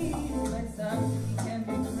 he's my son. He can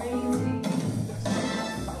be crazy.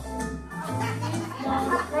 He's not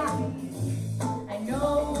crazy. I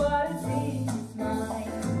know what's in his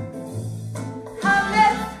mind.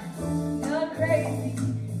 Hamlet, not crazy.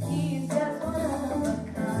 He's just one of a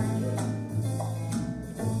kind.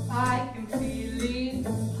 I can feel it.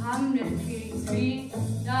 Hamlet hates me.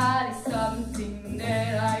 That is something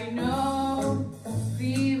that I know.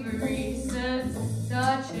 Fever isn't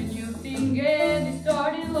such a new thing, and it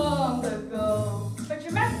started long ago. But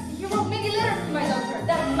your majesty, you wrote many letters to my daughter.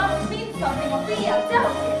 That must mean something, Ophelia.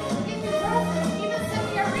 Tell me. If you trust, even send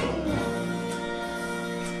me a ring.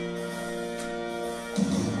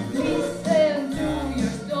 Listen to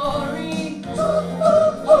your story. The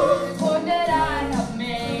point that I have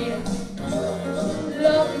made.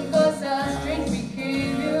 Love can cause a strange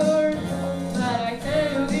behavior, but I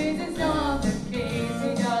tell you this is not the case.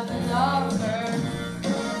 He doesn't love her.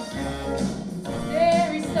 There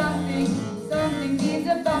is something is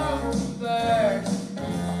about to burst.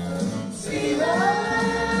 She runs.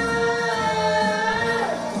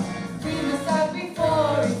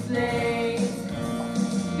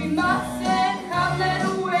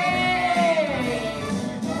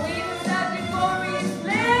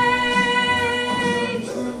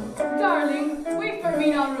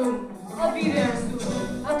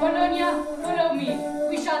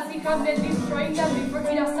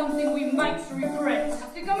 might regret.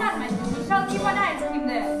 As the commandment, we shall keep an eye on him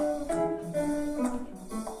there.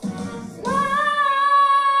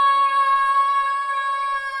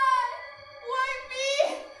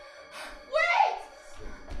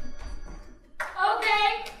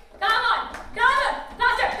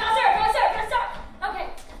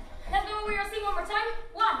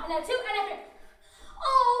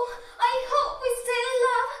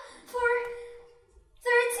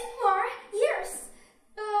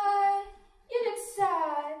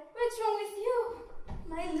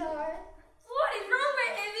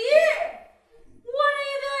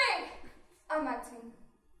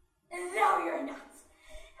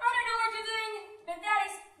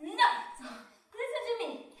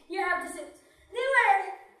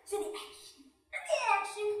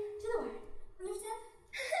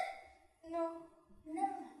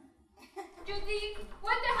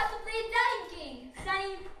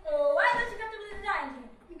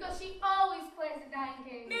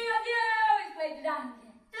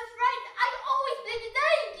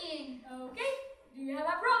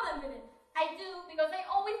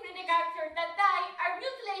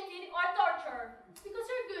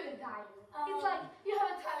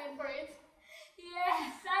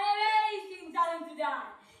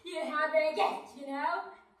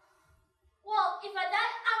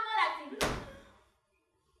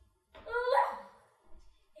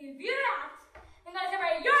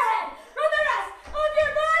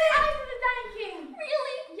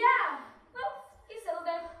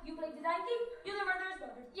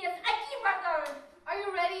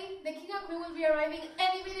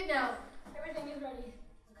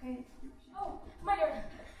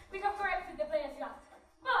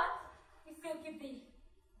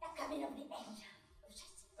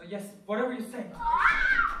 Yes, whatever you say.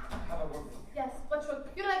 Have a word with you. Yes, what's wrong?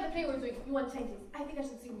 You don't like the play we're doing. You want changes. I think I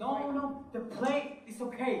should see. No, the play is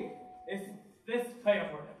okay. It's this play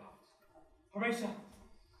I'm worried about. Horatio,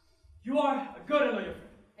 you are a good and loyal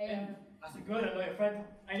friend. And as a good and loyal friend,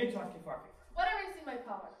 I need to ask you for a favor. Whatever is in my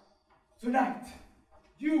power. Tonight,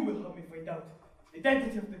 you will help me find out the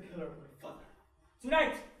identity of the killer of my father.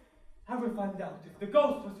 Tonight, I will find out if the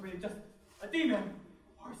ghost was really just a demon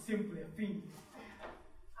or simply a fiend.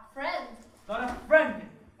 A friend. Not a friend,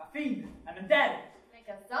 a fiend, and a dead. Like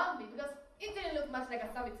a zombie, because it didn't look much like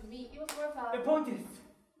a zombie to me. It was more of a... The point is,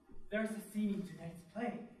 there's a scene in tonight's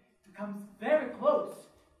play that comes very close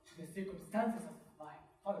to the circumstances of my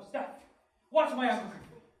father's death. Watch my uncle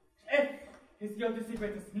carefully. If his guilty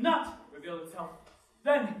secret does not reveal itself,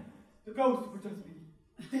 then the ghost will just be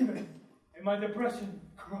a demon, and my depression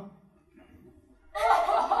grow.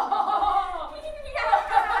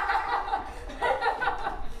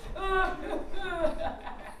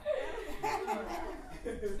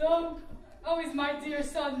 So, how is my dear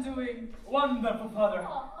son doing? Wonderful, father.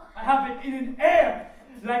 I haven't eaten air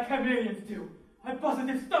like chameleons do. I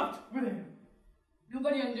positively stopped with him.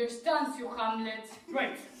 Nobody understands you, Hamlet.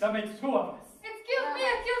 Great, that makes two of us. Excuse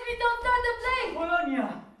me, don't start the play!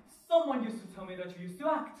 Polonia, someone used to tell me that you used to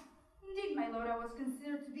act. Indeed, my lord, I was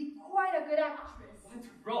considered to be quite a good actress. What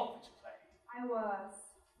role did you play? I was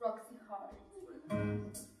Roxy Hart.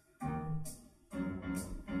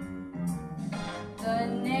 The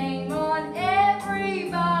name on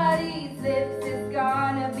everybody's lips is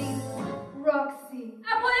gonna be Roxy.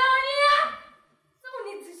 Apollonia! Someone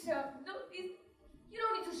needs to show... You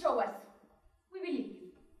don't need to show us. We believe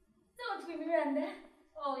you. Don't we, Miranda?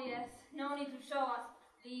 Oh yes, no need to show us,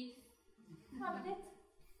 please. Hamlet,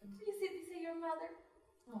 will you sit beside your mother?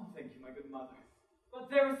 Oh, thank you, my good mother. But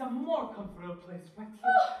there is a more comfortable place right here.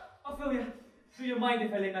 Ophelia, do you mind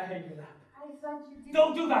if I lay my head in your lap? I thought you did.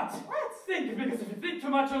 Don't do that! What? Think, because if you think too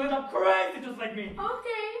much, you'll end up crazy just like me.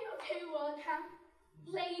 Okay, welcome.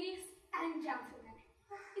 Ladies and gentlemen,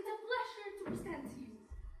 it's a pleasure to present to you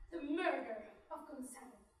the murder of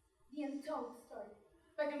Gonzalo, the untold story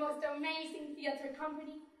by the most amazing theater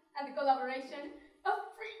company and the collaboration of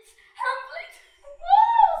Prince Hamlet.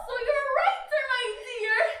 Oh, so you're a writer, my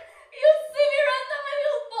dear. You see, Miranda, my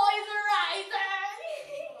little boy's a writer.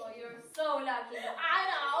 Oh, you're so lucky. I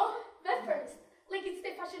know. But first, like it's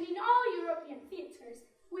the fashion in all European theaters,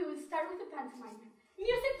 we will start with the pantomime.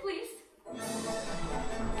 Music, please.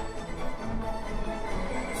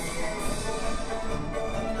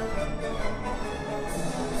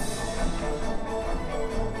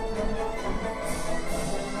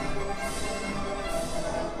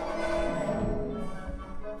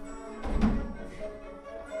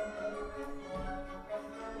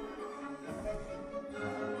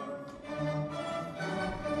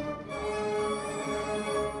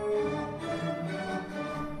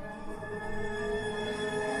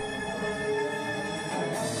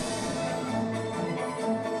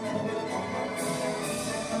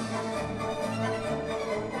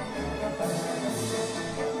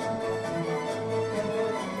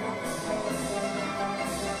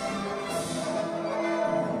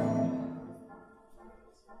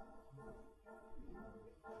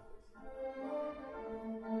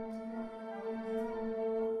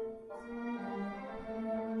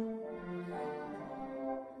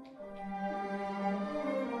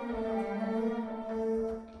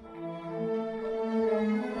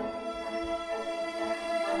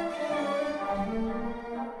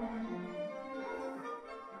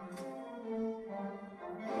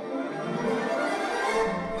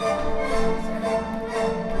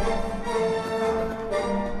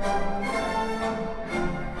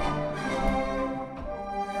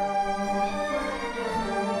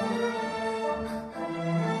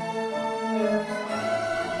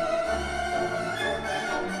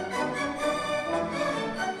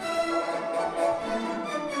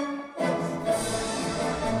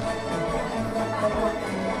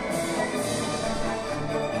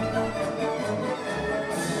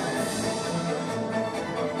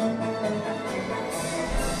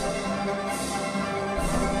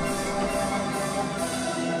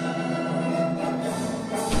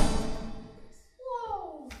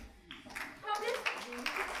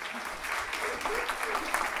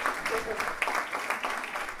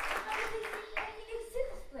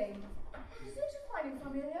 finding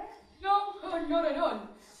familiar? No, not at all.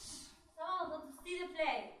 Someone wants to see the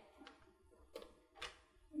play.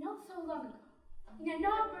 Not so long ago, in a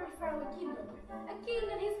not very far away kingdom, a king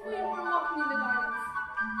and his queen were walking in the gardens.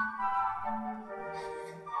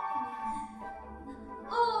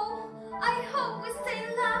 Oh, I hope we stay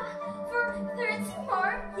in love for 30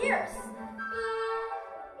 more years.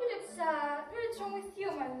 You look sad. What is wrong with you,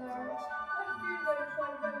 my lord? I feel that it's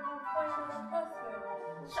one that will find another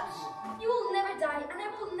husband. Shush! You will never die, and I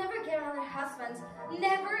will never get another husband.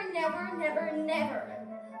 Never, never, never, never.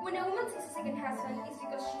 When a woman takes a second husband, it's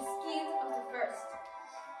because she's scared of the first.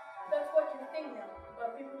 That's what you think now,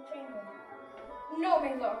 but people change them. No,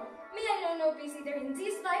 my lord. Me, I don't know peace either in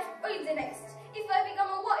this life or in the next. If I become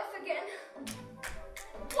a wife again.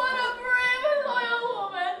 What a brave and loyal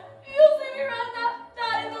woman! You see, Miranda,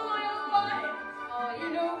 that is a loyal wife. Oh, you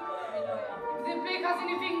know, if the play has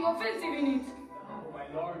anything offensive in it. Oh, my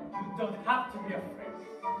lord, you don't have to be afraid.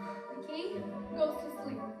 The king goes to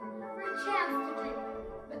sleep for a chance to drink,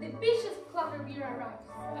 but the vicious Clutterbeer arrives.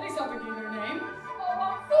 That is not the killer name.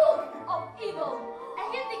 Full of evil, and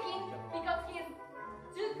he's the king because he is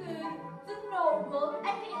too good, too noble,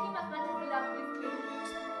 and he must manage to love his queen.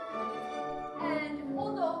 And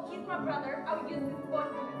although he's my brother, I will use his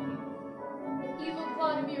voice with him. The evil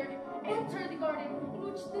Clutterbeer entered the garden in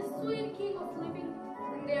which the sweet king was sleeping,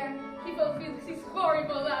 and there he fulfilled his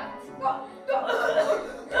horrible act.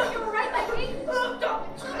 You're right, my king. You're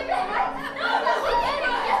right.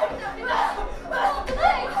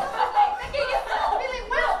 The king is not feeling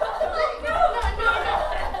well. No.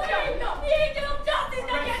 The angel of justice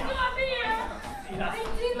don't get to appear! I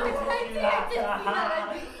did my right.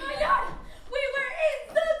 My lord, we were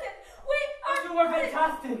insulted! We are... You were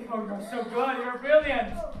fantastic! Oh, you're so good, you're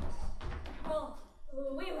brilliant! Oh,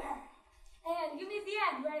 we were. And you missed the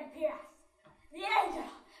end where it appears. The angel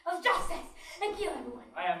of justice and kill everyone.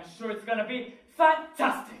 I am sure it's gonna be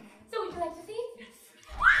fantastic! So would you like to see it? Yes!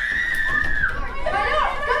 My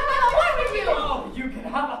lord, come on with you! Oh, you can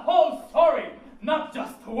have a whole story, not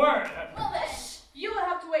just a word! Well then, You will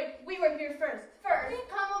have to wait. We were here first. we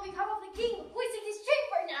come on behalf of the king, who is in his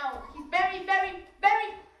chamber now. He's very, very, very,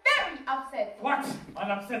 very upset. What?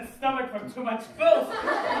 An upset stomach from too much food?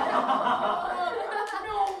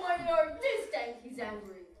 No, my lord, this time he's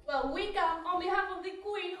angry. Well, we come on behalf of the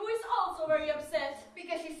queen, who is also very upset.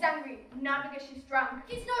 Because she's angry, not because she's drunk.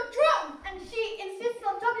 He's not drunk, and she insists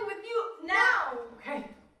on talking with you now.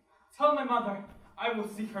 Okay, tell my mother I will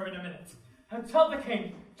see her in a minute. And tell the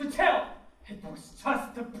king to tell it was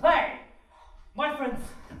just a play. My friends,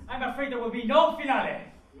 I'm afraid there will be no finale.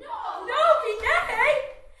 No, finale!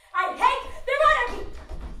 I hate the monarchy!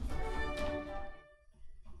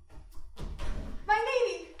 My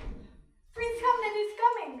lady, Prince Hamlet is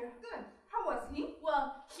coming. Good. How was he?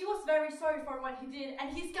 Well, he was very sorry for what he did, and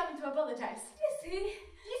he's coming to apologize. Is he?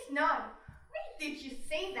 He's not. Why did you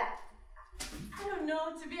say that? I don't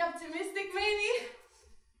know, to be optimistic, maybe?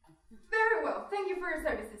 Very well. Thank you for your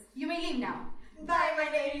services. You may leave now. Bye, my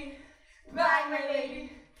lady. Bye, my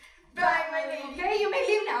lady. Bye, my lady. Okay, you may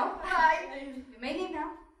leave now. Bye. You may leave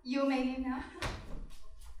now. You may leave now.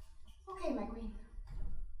 Okay, my queen.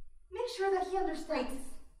 Make sure that he understands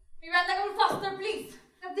Miranda, go faster, please!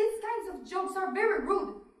 that these kinds of jokes are very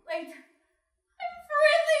rude. Wait. I'm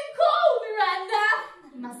freezing cold, Miranda!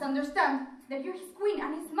 He must understand that you're his queen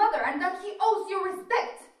and his mother and that he owes you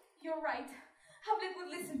respect. You're right. Hamlet would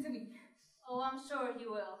listen to me. Oh, I'm sure he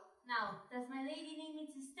will. Now, does my lady need me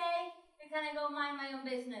to stay, or can I go mind my own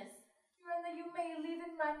business? Miranda, you may leave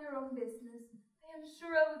and mind your own business. I am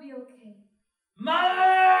sure I will be okay.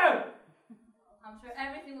 Mother! I'm sure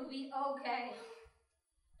everything will be okay.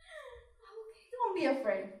 Okay, don't be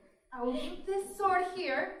afraid. I will put this sword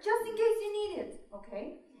here just in case you need it,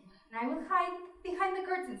 okay? And I will hide behind the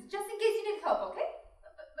curtains just in case you need help, okay?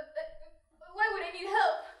 Why would I need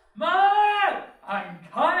help? Mother! I'm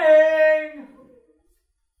coming!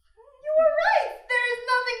 You were right! There is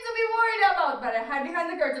nothing to be worried about, but I hide behind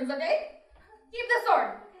the curtains, okay? Keep the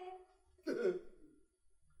sword.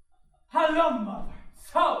 Hello, Mother.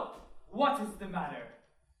 So, what is the matter?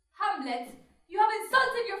 Hamlet, you have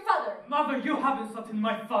insulted your father. Mother, you have insulted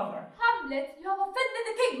my father. Hamlet, you have offended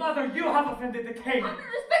the king. Mother, you have offended the king. Hamlet,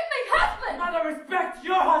 respect my husband. Mother, respect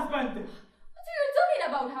your husband. What are you talking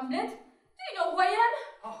about, Hamlet? Do you know who I am?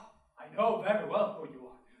 Oh, I know very well who you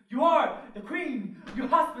are. You are the queen, your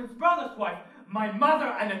husband's brother's wife, my mother,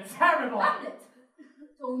 and a terrible... Hamlet,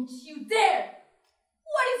 don't you dare!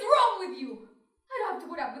 What is wrong with you? I don't have to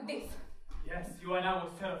put up with this. Yes, you and I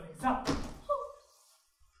will settle things up.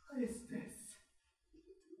 What is this?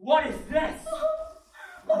 What is this?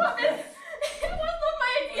 Oh, Hamlet, it was not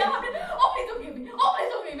my idea, Hamlet. Oh, please don't give me. Oh,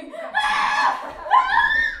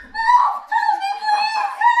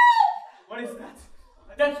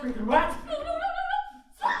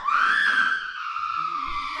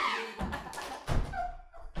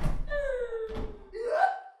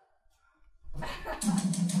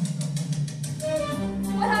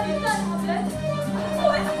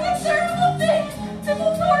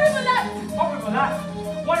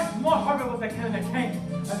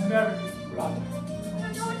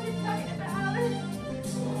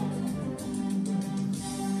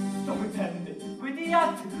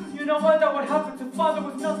 wonder what happened to father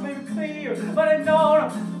was not very clear. But I know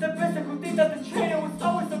the person who did that the trainer was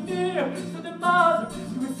always so near. So the mother,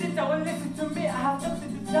 you will sit down and listen to me. I have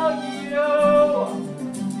something to tell you.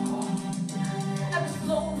 I was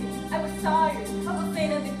lonely, I was tired, I was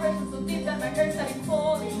in a depression so deep that my hair started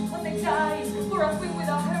falling. Was I dying? For a queen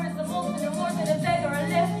without her is the most and more than a beggar or a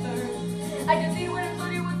leper. I just did what I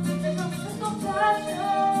thought it was too special because of passion.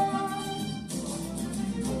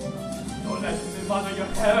 Don't let me mother your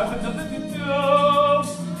hair had nothing to do.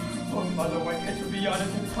 Oh mother, why can't you be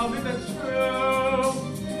honest and tell me the truth?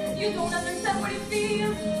 You don't understand what it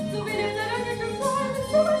feels to believe that I get your time and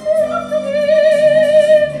so much belongs to me.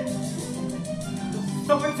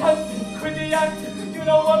 Stop pretending, quit the acting. You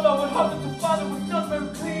know what happened to father was not very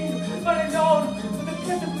clean. But I know that the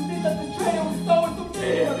person who did that the trainer was always so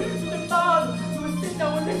near. To the mother, who will sit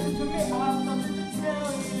down and listen to me. I have something to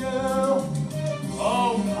tell you.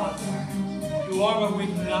 Oh mother, you are a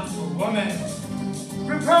weak natural woman.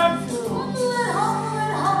 Prepare to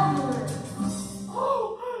Hamlet.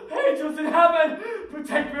 Oh, angels in heaven,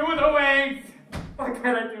 protect me with the wings. What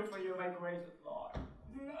can I do for you, my gracious Lord?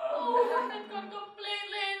 Oh, I've gone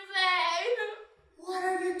completely insane. What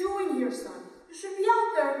are you doing here, son? You should be out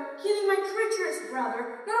there killing my treacherous brother,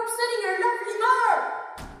 not upsetting your lovely mother.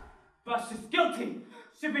 But she's guilty.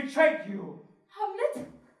 She betrayed you. Hamlet?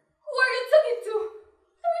 Who are you talking to?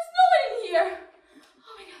 There is no one in here.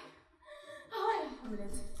 Oh my god. Oh my god.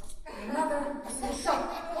 Hamlet, your mother is in shock.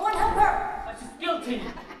 Go and help her. But she's guilty.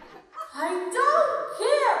 I don't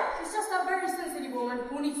care. She's just a very sensitive woman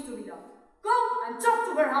who needs to be loved. Go and talk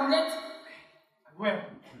to her, Hamlet. I will.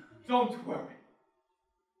 Don't worry.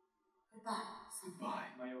 Goodbye. Goodbye,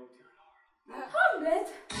 my old dear Lord. Hamlet?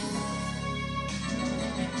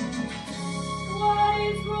 What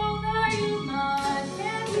is wrong? Are you mad?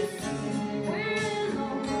 Can't you see we're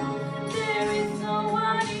alone? There is no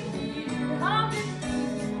one in here. Hamlet,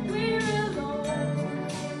 we're alone.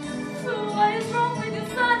 So what is wrong with your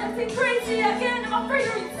son? Acting crazy again. I'm afraid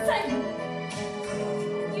you're insane.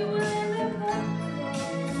 You will end up back.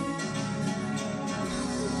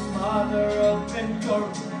 Mother, open your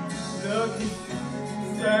look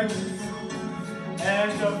searching and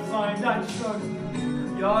you'll find that your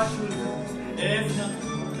children is not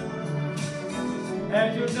good. And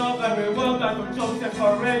you know very well that for Joseph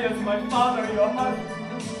Aurelius, my father, your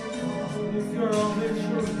husband, is your only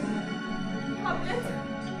children. Hamlet,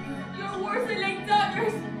 your words are like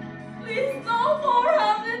daggers. Please, no more,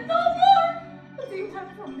 Hamlet, no more. What do you have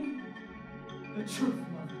from me? The truth,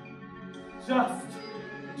 mother. Just the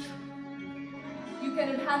truth. You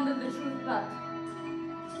cannot handle the truth, but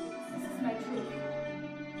this is my truth.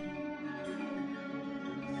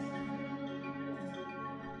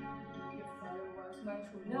 Your father was my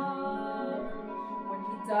true love. When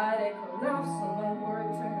he died, I collapsed. All my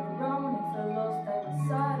world turned around and felt lost. I was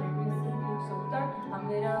sad. Everything looked so dark.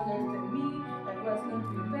 Hamlet understood me. I was not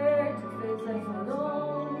prepared to face life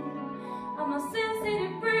alone. I'm a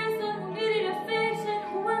sensitive person who needed affection,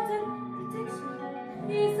 who wanted protection.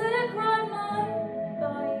 He said I cried my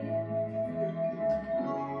life.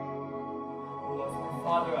 Was my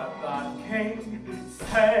father a bad king?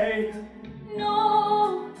 Say.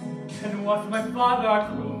 No, And was my father a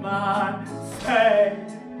cruel man? Say.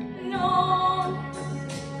 no.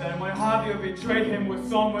 Then why have you betrayed him with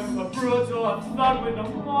someone so brutal, a thug with no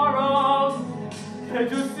morals? Can't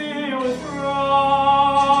you see he was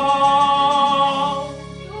wrong?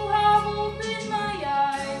 You have opened my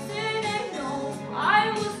eyes and I know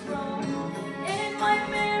I was wrong. And my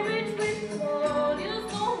marriage with God is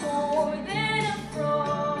no more than a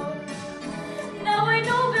fraud. Now I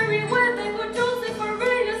know very well that God Joseph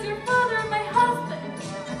Aurelius, your father, my husband,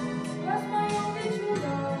 was my only true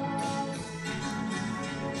love.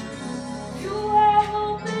 You have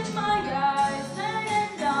opened my eyes and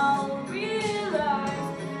I now realize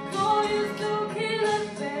God used to kill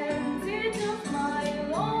advantage of my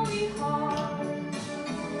lonely heart.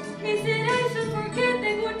 He said I should forget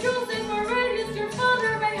that God Joseph Aurelius, your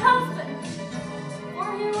father, my husband, for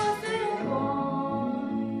he wasn't born.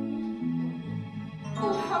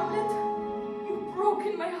 Oh, Hamlet, you've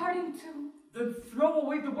broken my heart in two. Then throw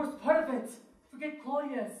away the worst part of it. Forget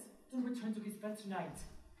Claudius. Don't return to his bed tonight.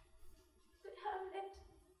 But Hamlet,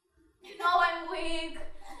 you know I'm weak,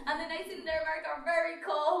 and the nights in Denmark are very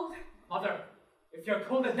cold. Mother, if you're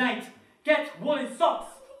cold at night, get woolen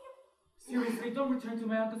socks. Seriously, don't return to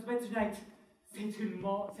my uncle's bed tonight. Say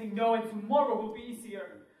no, and tomorrow will be easier.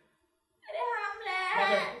 But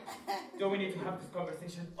Hamlet! Mother, do we need to have this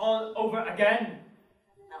conversation all over again?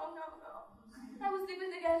 No. I will sleep in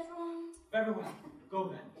the guest room. Very well, go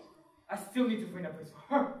then. I still need to find a place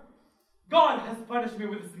for her. God has punished me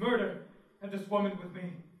with this murder, and this woman with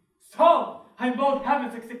me. So, I'm both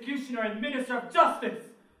Heaven's executioner and minister of justice.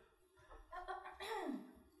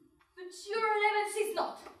 But your Heaven sees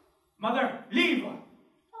not. Mother, leave! Okay.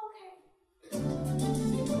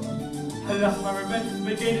 Alas, my revenge is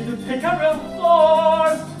beginning to take a real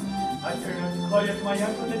form. I turn out to Claudius, my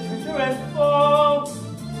uncle, the treacherous foe.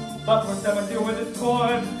 But for 17 with this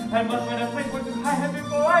cord, I must find a place where to hide him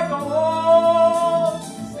before I go home.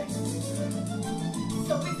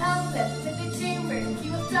 So with HAMLET in the chamber, he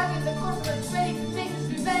was trapped in the courtroom, ready to take his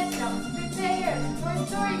revenge. Now prepared for a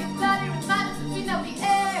story with clatter and madness to fill out the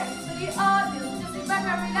air. So the audience, just sit back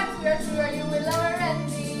and relax, we are sure you will love our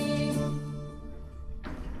ending.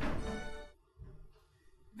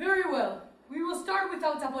 Very well. We will start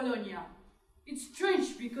without Apollonia. It's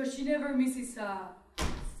strange because she never misses a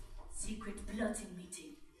secret plotting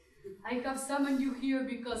meeting. I have summoned you here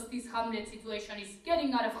because this HAMLET situation is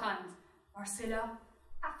getting out of hand. Marcella?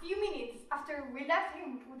 A few minutes after we left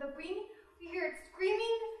him with the queen, we heard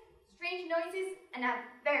screaming, strange noises, and a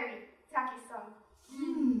very tacky song.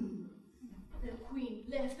 The queen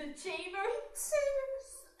left the chamber in tears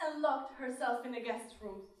and locked herself in the guest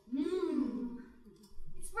room.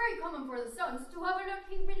 It's very common for the sons to have an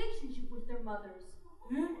ugly relationship with their mothers.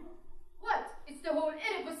 What? It's the whole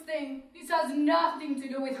Oedipus thing. This has nothing to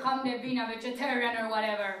do with HAMLET being a vegetarian or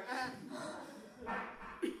whatever.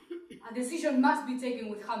 A decision must be taken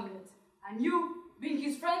with HAMLET, and you, being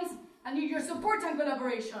his friends, I need your support and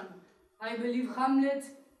collaboration. I believe HAMLET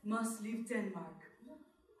must leave Denmark.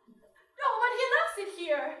 No, but he loves it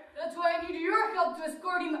here. That's why I need your help to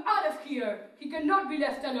escort him out of here. He cannot be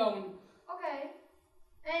left alone. Okay.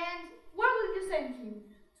 And where will you send him?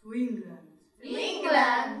 To England.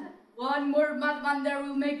 England? One more madman there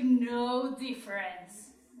will make no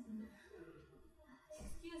difference.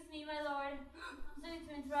 Excuse me, my lord. I'm sorry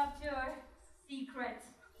to interrupt your secret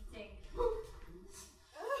meeting.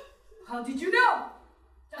 How did you know?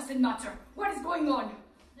 Doesn't matter. What is going on?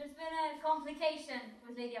 There's been a complication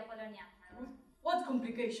with Lady Apollonia, my lord. What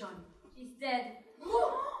complication? She's dead.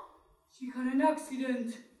 She had an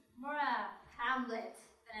accident. More a HAMLET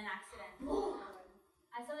than an accident, my lord.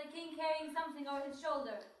 I saw the king carrying something over his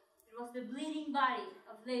shoulder. It was the bleeding body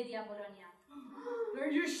of Lady Apollonia. Are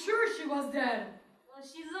you sure she was dead? Well,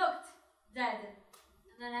 she looked dead.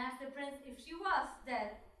 And then I asked the prince if she was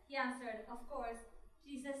dead. He answered, of course,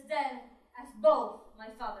 she's as dead as both my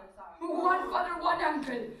fathers are. One father, one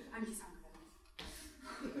uncle. And his uncle.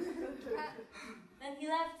 Then he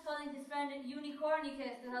left, calling his friend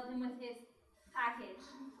Unicornicus to help him with his package.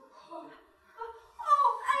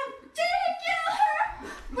 Did he kill her?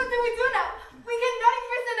 What do we do now? We cannot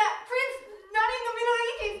imprison a prince, not in the Middle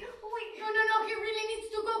Ages. Wait, no, he really needs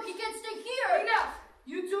to go. He can't stay here. Enough!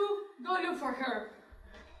 You two, go look for her.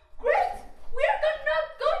 Great! We're not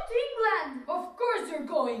going to England. Of course you're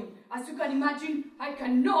going. As you can imagine, I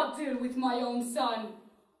cannot deal with my own son.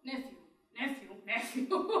 Nephew.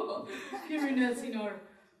 Here in Elsinore.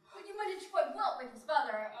 But you managed quite well with his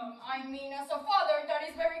father. I mean, as a father, that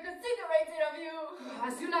is very considerate of you.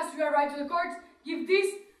 As soon as you arrive to the court, give this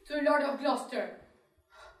to the Lord of Gloucester.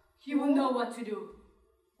 He will know what to do.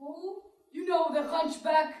 Who? You know, the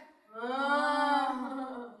hunchback.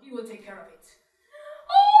 He will take care of it.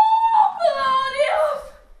 Oh, Claudius!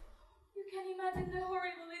 You can imagine the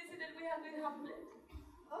horrible incident we had with HAMLET.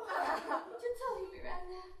 Did you tell him,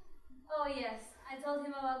 Miranda? Oh yes, I told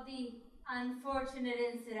him about the unfortunate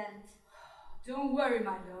incident. Don't worry,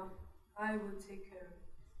 my love. I will take care of it.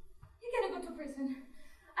 He cannot go to prison.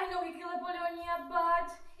 I know he killed Apollonia,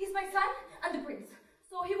 but he's my son and the prince,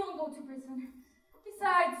 so he won't go to prison.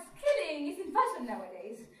 Besides, killing is in fashion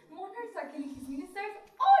nowadays. Monarchs are killing his ministers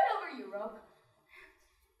all over Europe.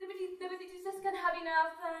 The British just can't have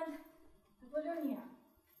enough, and Apollonia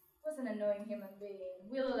was an annoying human being.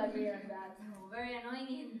 We'll all agree on that. Oh, very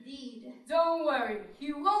annoying indeed. Don't worry,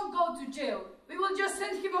 he won't go to jail. We will just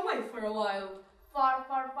send him away for a while. Far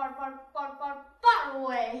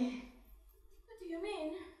away. What do you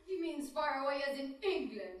mean? He means far away as in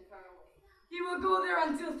England far away. He will go there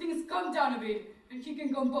until things calm down a bit and he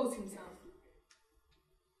can compose himself.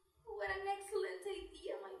 What an excellent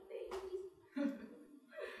idea, my baby.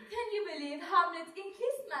 Can you believe HAMLET in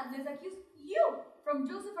his madness accused you from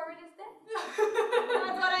Joseph Aurelius' death?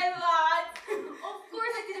 That's what I thought. Of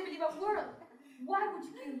course I didn't believe a word. Why would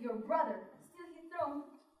you kill your brother, steal his throne,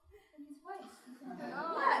 and his wife?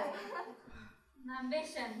 Why?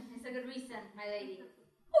 Ambition is a good reason, my lady.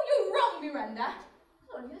 Oh, you're wrong, Miranda.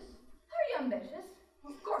 Claudius, are you ambitious?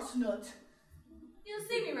 Of course not. You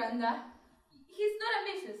see, Miranda, he's not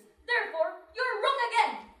ambitious. Therefore, you're wrong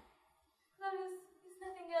again. Claudius is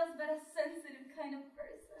nothing else but a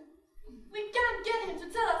to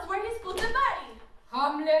tell us where he's put the body.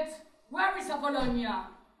 Hamlet, where is Apollonia?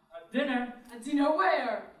 At dinner. At dinner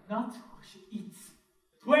where? Not where she eats,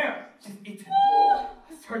 but where she's eaten.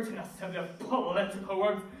 Certain assembly of political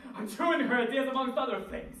worms are chewing her ideas amongst other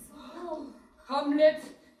things. Hamlet,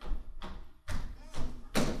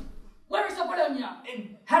 where is Apollonia?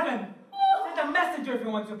 In heaven. Send a messenger if you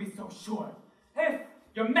want to be so sure. If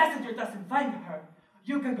your messenger doesn't find her,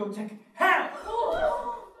 you can go check hell.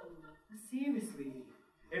 Seriously,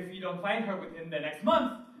 if you don't find her within the next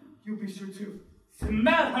month, you be sure to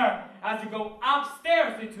smell her as you go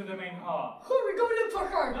upstairs into the main hall. Hurry, go look for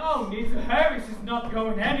her. No need to hurry, she's not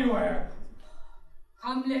going anywhere.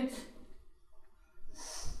 Hamlet,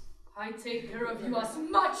 I take care of you as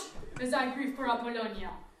much as I grieve for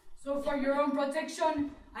Apollonia. So for your own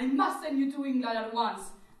protection, I must send you to England at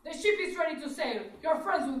once. The ship is ready to sail. Your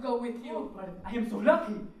friends will go with you. Oh, but I am so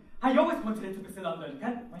lucky. I always wanted to visit London.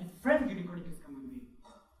 Can my friend Unicornicus come with me?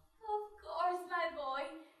 Of course, my boy.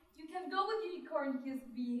 You can go with Unicornicus,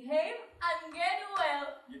 behave, and get well.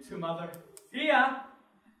 You too, mother. See ya!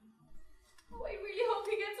 Oh, I really hope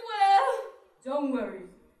he gets well. Don't worry.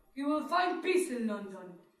 He will find peace in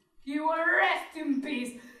London. He will rest in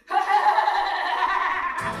peace.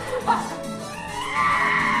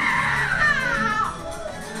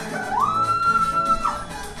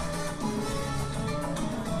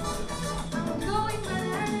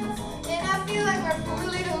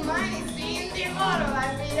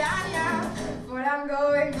 I'm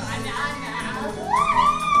going bananas.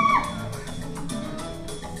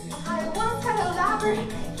 I once had a lover.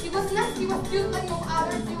 He was nice, he was cute like no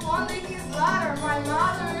other. He wanted his daughter, my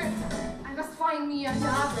mother. I must find me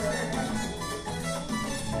another.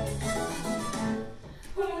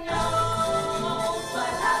 Who knows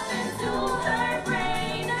what happened to her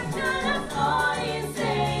brain? I'm gonna fall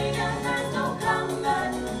insane and there's no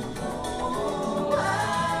comeback.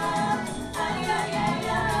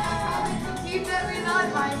 Keep every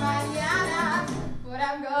night my mañana, but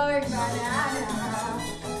I'm going banana.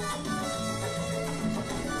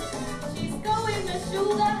 She's going to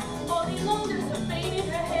Shula, holding on to some pain in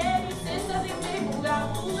her head. It says something big, booga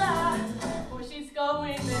booga. Oh, she's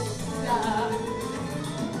going to Shula.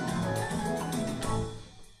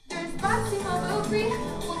 There's bats in my belfry.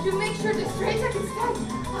 Won't you make sure the straits I can stand?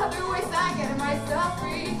 Otherwise I get myself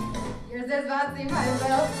free. Here's there's bats in my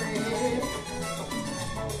belfry.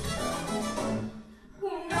 Who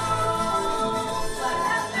knows what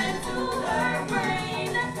happened to her brain?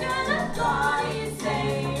 That's gonna fly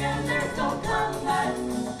insane and there's no comeback.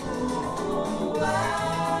 Ooh, ay,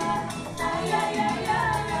 ay, ay,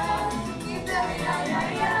 ay, keep every ay,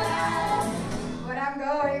 ay, ay, but I'm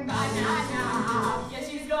going banana. Yeah,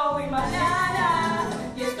 she's going banana.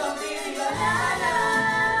 Yes, completely banana.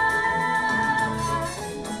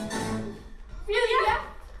 Ophelia?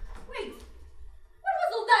 Wait. What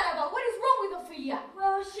was all that about? What is wrong with Ophelia?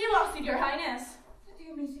 Well, she lost it, Your Highness. What do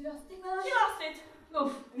you mean she lost it? She lost it.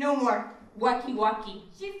 Oof, no more wacky wacky.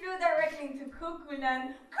 She flew directly into Cuckoo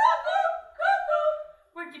and cuckoo.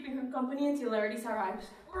 We're keeping her company until Laertes arrives.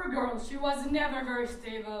 Poor girl, she was never very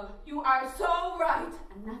stable. You are so right.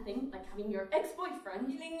 And nothing like having your ex-boyfriend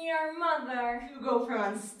Killing your mother. You go from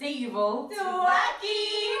unstable to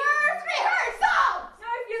wacky. First rehearsal! So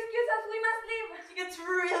if you excuse us, we must leave. She gets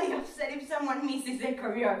really upset if someone misses the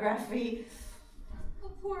choreography.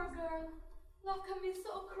 Oh, poor girl. Love can be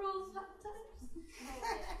so cruel sometimes.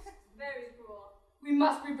 Very cruel. We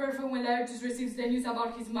must prepare for when Laertes receives the news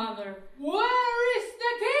about his mother. Where is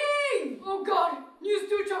the king? Oh God, news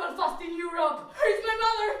do travel fast in Europe. Where is my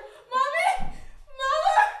mother? Mommy?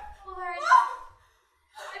 Mother? Lord,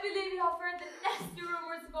 I believe you have heard the nasty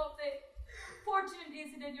rumors about the fortunate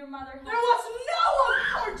incident your mother had. There was no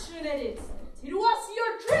unfortunate incident. It was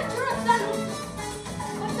your treacherous son.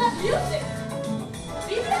 What's that music?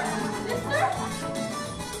 Vivian? Sister?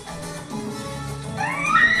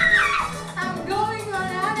 I'm going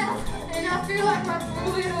bananas, and I feel like my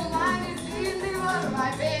poor little mind is in the water,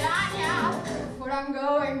 my piranha. But I'm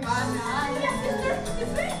going bananas. Yes, sister,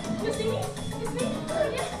 it's me. You see me? It's me. Oh,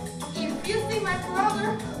 yes. If you see my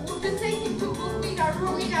brother, would you take him to book me a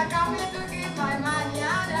room in a cabinet to get my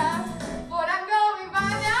mañana? But I'm going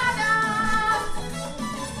bananas.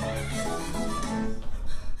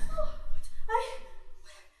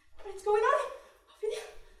 What's going on?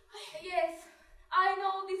 Yes, I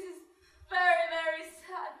know this is very, very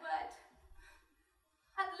sad, but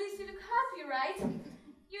at least you look happy, right?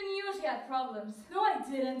 You knew she had problems. No, I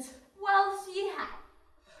didn't. Well, she had.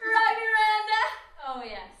 Right, Miranda? Oh,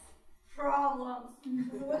 yes. Problems.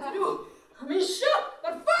 What to do? I'm in shock,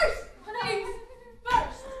 but first,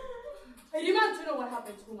 I demand to know what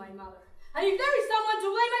happened to my mother. And if there is someone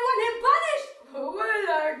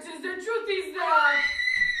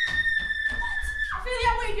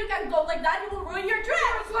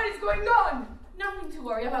what is going on? Nothing to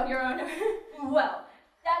worry about, Your Honor. Well,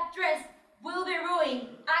 that dress will be ruined.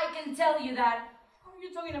 I can tell you that. What are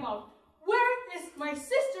you talking about? Where is my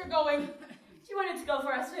sister going? She wanted to go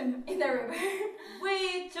for a swim in the river.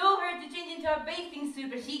 We told her to change into a bathing suit,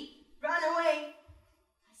 but she ran away.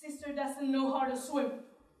 My sister doesn't know how to swim.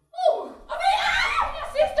 Oh, okay, my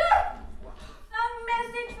sister! Some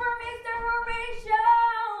message for Mr. Horatio.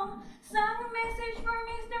 Some message for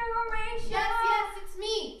Mr. Horatio. Yes, it's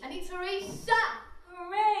me, and it's Horatio.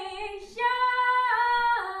 Horatio.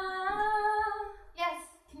 Yes,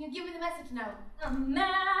 can you give me the message now? A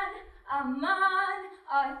man,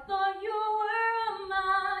 I thought you were a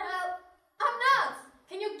man. Well, I'm not.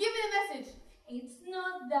 Can you give me the message? It's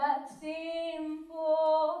not that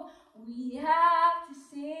simple. We have to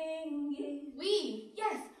sing it. We.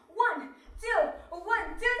 Yes, 1, 2,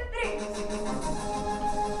 1, 2, 3.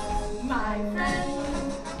 My friend,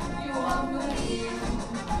 you won't believe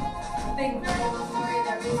the incredible story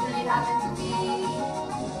that recently happened to me.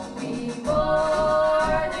 We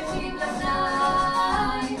boarded the ship last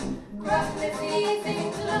night, crossing the seas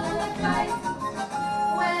into London skies,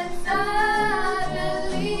 when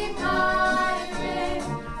suddenly pirates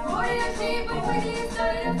boarded a ship and quickly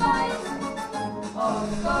started a fight. Of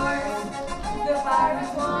course, the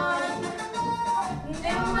pirates won.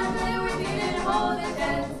 Then one day we didn't hold a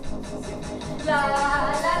chance. La la la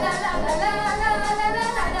la la la la la la la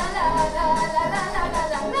la la la la la la la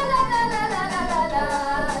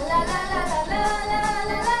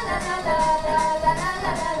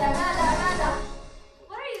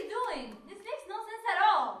What are you doing? This makes no sense at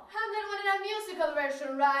all. Hamlet wanted a musical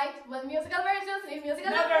version, right? Well, musical versions need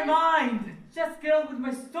musical Never versions. mind. Just get on with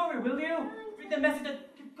my story, will you? Read the message and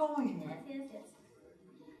keep going. Yes.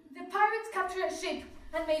 The pirates captured a ship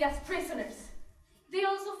and made us prisoners. They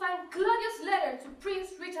also found Claudius' letter to Prince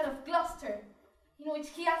Richard of Gloucester, in which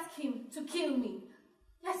he asked him to kill me.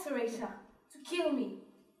 Yes, Horatio, to kill me.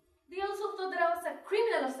 They also thought that I was a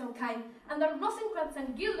criminal of some kind, and that Rosencrantz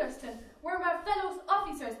and Guildenstern were my fellow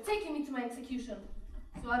officers taking me to my execution.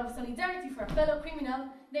 So out of solidarity for a fellow criminal,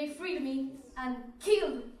 they freed me and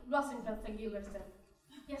killed Rosencrantz and Guildenstern.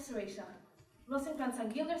 Yes, Horatio, Rosencrantz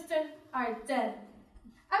and Guildenstern are dead.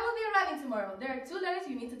 I will be arriving tomorrow. There are 2 letters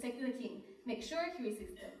you need to take to the king. Make sure he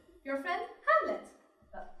receives them. Your friend, Hamlet.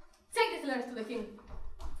 Take these letters to the king.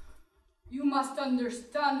 You must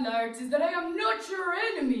understand, Laertes, that I am not your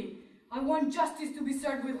enemy. I want justice to be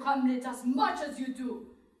served with Hamlet as much as you do.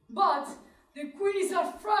 But the queen is a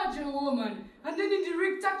fragile woman, and any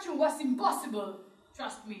direct action was impossible.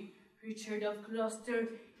 Trust me, Richard of Gloucester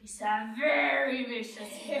is a very vicious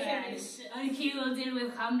man, and he will deal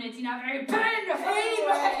with Hamlet in a very painful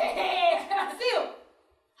way. Still,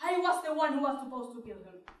 I was the one who was supposed to kill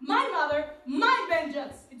him. My mother, my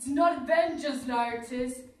vengeance. It's not vengeance,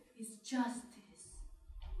 Laertes, it's justice.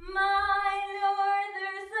 My lord,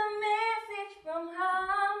 there's a message from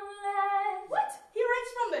Hamlet. What? He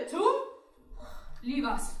writes from the tomb? Leave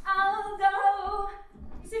us. I'll go.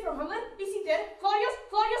 Is he from Hamlet? Is he dead? Claudius,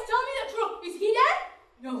 tell me the truth. Is he dead?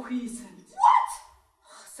 No, he isn't. What?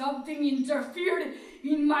 Something interfered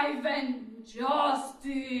in my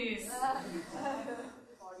justice.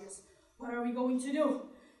 Claudius, what are we going to do?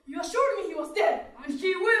 You assured me he was dead. And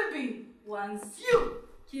he will be once you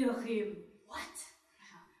kill him. What?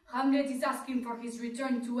 Hamlet is asking for his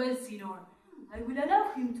return to Elsinore. I will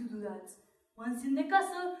allow him to do that. Once in the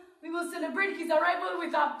castle, we will celebrate his arrival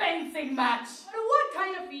with a fencing match. But what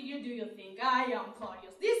kind of idiot do you think I am,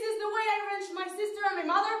 Claudius? This is the way I avenged my sister and my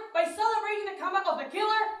mother by celebrating the comeback of the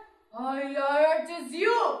killer? Laertes,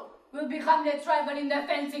 you will be Hamlet's rival in the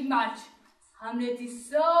fencing match. Hamlet is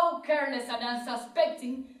so careless and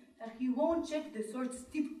unsuspecting that he won't check the sword's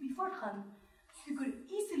tip beforehand. You could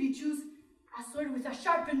easily choose a sword with a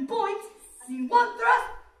sharpened point, and in one thrust,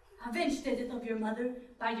 avenge the death of your mother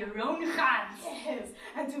by your own hands. Yes,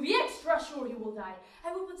 and to be extra sure he will die,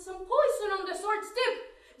 I will put some poison on the sword's tip.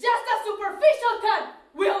 Just a superficial cut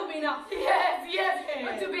will be enough. Yes.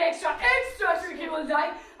 But to be extra sure he will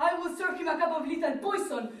die, I will serve him a cup of lethal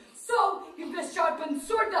poison. So, if the sharpened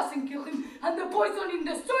sword doesn't kill him, and the poison in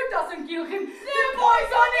the sword doesn't kill him, the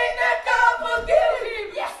poison in the cup will kill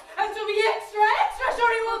him! Yes, and to be extra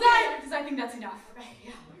sure he will die. Laertes, I think that's enough.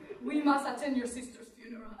 We must attend your sister's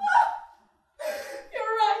funeral.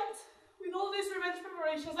 You're right. With all these revenge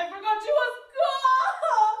preparations, I forgot she was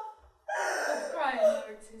gone. Stop crying,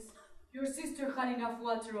 Laertes. Your sister had enough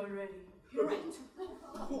water already. You're right.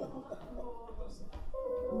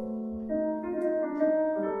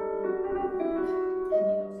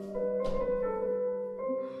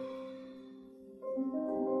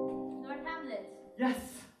 Lord Hamlet. Yes,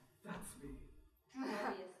 that's me.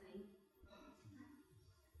 Claudius.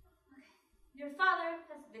 Your father,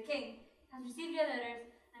 the king, has received your letters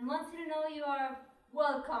and wants you to know you are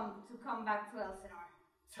welcome to come back to Elsinore.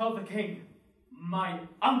 Tell the king, my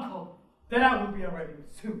uncle, that I will be arriving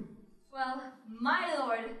soon. Well, my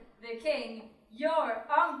lord, the king, your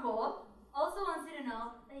uncle, also wants you to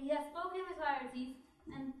know that he has spoken with authorities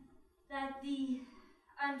and that the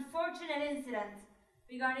unfortunate incident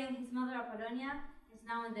regarding his mother Apollonia is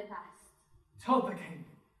now in the past. Tell the king,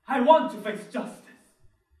 I want to face justice.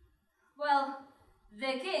 Well,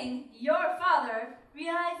 the king, your father,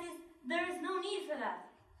 realizes there is no need for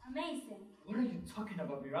that. Amazing. What are you talking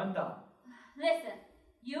about, Miranda? Listen,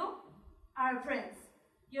 you are a prince.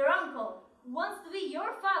 Your uncle, who wants to be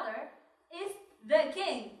your father, is the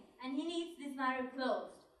king, and he needs this matter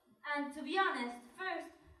closed. And to be honest, first,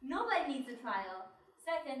 nobody needs a trial.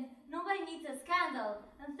 Second, nobody needs a scandal.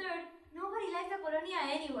 And third, nobody likes Apollonia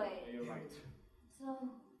anyway. You're right. So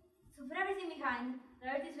put everything behind.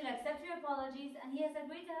 Laertes will accept your apologies, and he has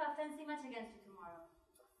agreed to have a fencing match against you tomorrow.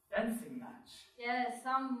 Fencing match? Yes,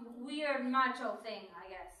 some weird macho thing, I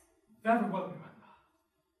guess. Very well, Miranda.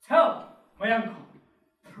 Tell my uncle,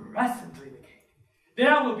 presently the king, that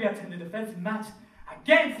I will be attending the fencing match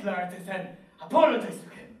against Laertes and apologize to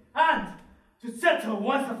him, and to settle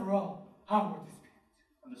once and for all our dispute.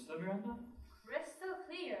 Understood, Miranda? Crystal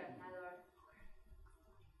clear, my lord.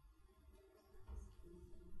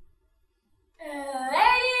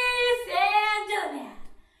 Ladies and gentlemen,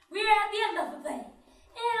 we're at the end of the play,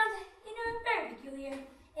 and in a very peculiar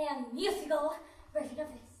and musical version of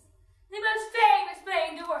this, the most famous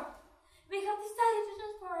play in the world, we have decided to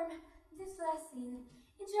transform this last scene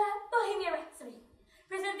into a Bohemian Rhapsody,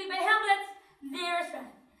 presented by Hamlet's dearest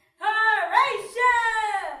friend, Horatio,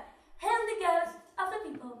 and the ghost of the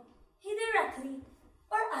people he directly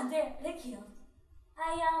or indirectly killed.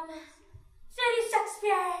 I am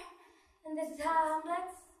Shakespeare, and this is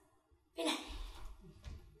Hamlet's finale.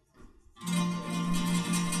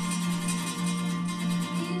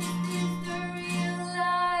 Is this the real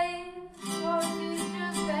life, or is it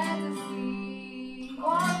just fantasy?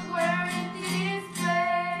 Or where did his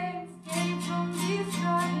flames came from this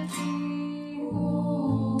tragedy?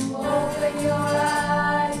 Ooh, open your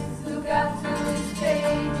eyes, look up to this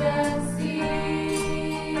page and see.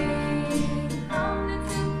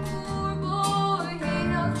 Hamlet's a poor boy, he has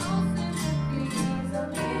no sympathy. So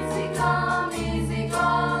easy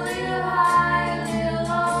come, little high, little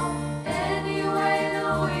low. Anyway the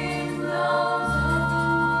wind blows.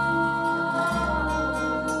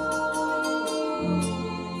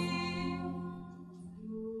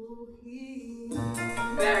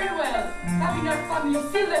 Very well. Having our family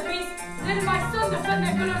seal the peace, let my son defend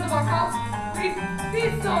the colors of our house with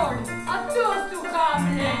his sword. A toast to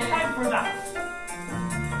Hamlet. Time for that.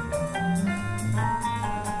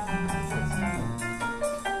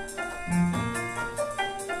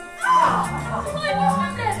 My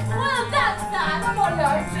Hamlet! Well, that's that! Come on,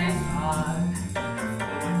 Laertes!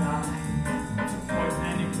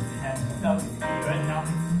 Poisoning his head without his ear and now.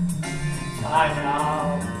 Time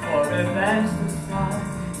now for revenge to start.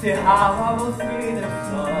 See how I will free the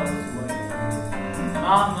sun's way.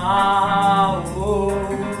 Mama, ooh,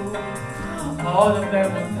 all of them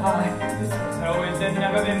will die. The sons are always they've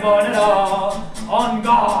never been born at all. On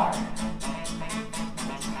guard!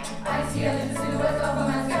 I see a little silhouette of a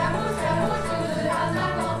man, Scaramouche, Scaramouche, to the house,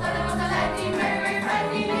 not the lightning, very, very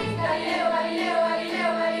frightening. Galileo, Galileo, Galileo,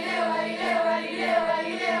 Galileo, Galileo, Galileo,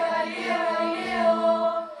 Galileo, Galileo, Galileo.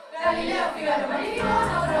 Galileo, Figaro, Galileo,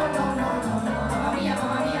 no, no, no, no, no, no. Mamma mia,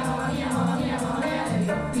 mamma mia, mamma mia, mamma mia, mamma mia.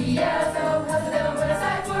 Beelzebub has the devil put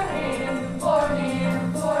aside for him, for him,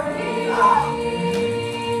 for him.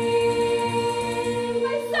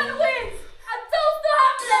 My son wins! A toast to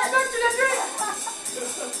Hamlet! Back to the drink!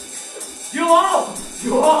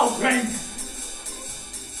 You all drink!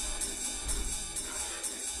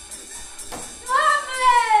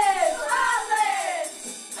 Hamlet! Hamlet!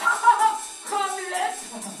 Hamlet!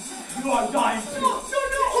 You are dying too! No!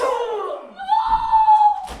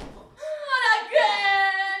 Not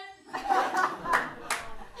again!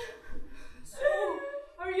 So,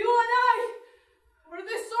 are you and I, or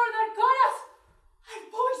the sword that caught us, and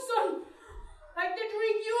poison, like the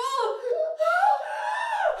drink you all?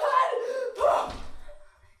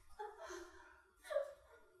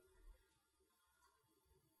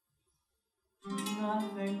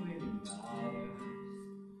 Nothing really matters.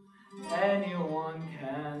 Anyone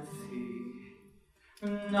can see.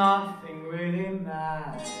 Nothing really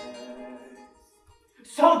matters.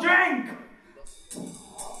 So drink!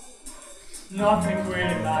 Nothing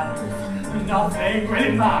really matters. Nothing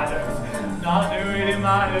really matters. Nothing really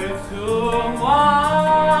matters to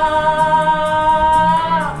one.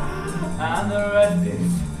 And the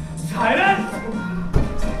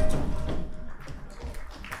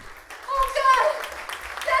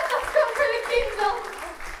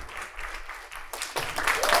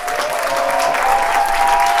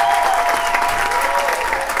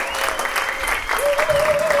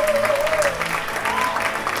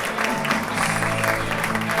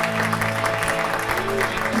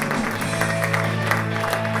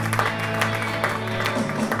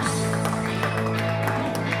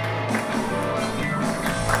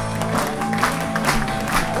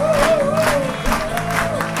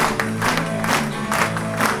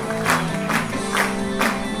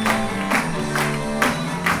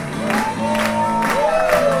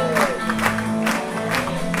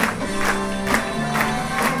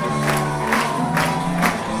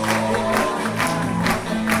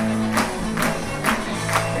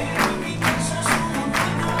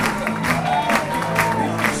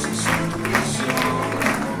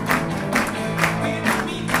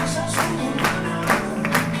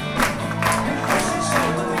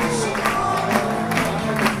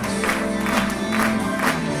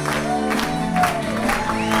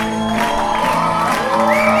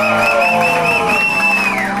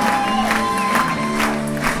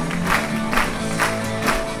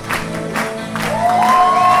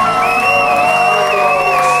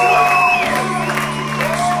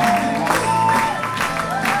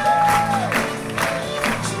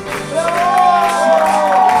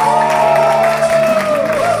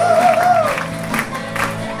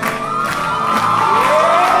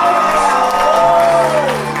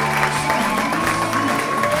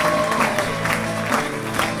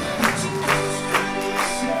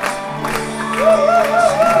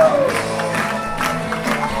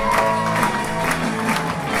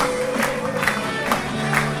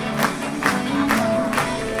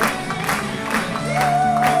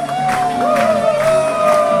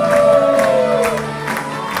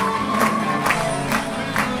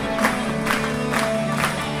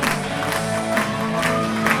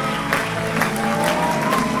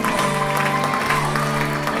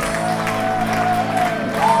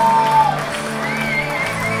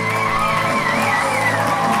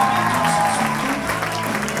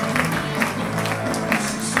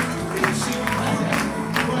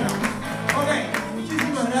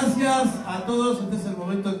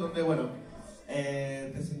bueno,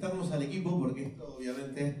 presentamos al equipo porque esto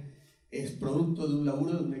obviamente es producto de un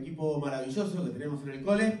laburo de un equipo maravilloso que tenemos en el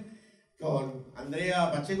cole, con Andrea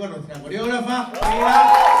Pacheco, nuestra coreógrafa.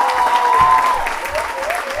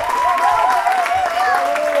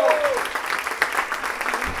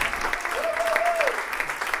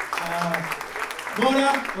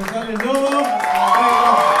 Mora González Lobo,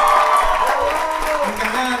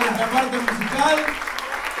 encargada de nuestra parte musical.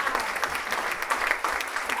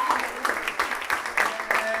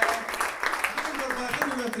 Incorporación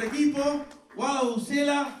de nuestro equipo, Guada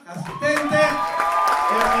Ucela, asistente,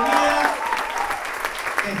 bienvenida.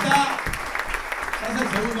 Está el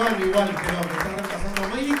segundo año igual, creo que está reemplazando a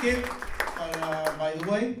Miley, que, by the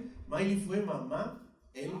way, Miley fue mamá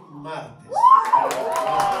el martes.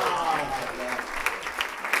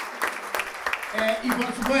 Y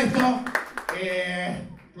por supuesto,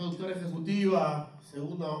 productora ejecutiva,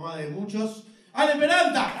 segunda mamá de muchos, ¡Ale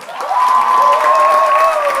Peralta!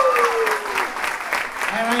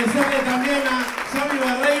 Agradecerle también a Xavi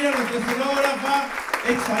Barreira, nuestra escenógrafa,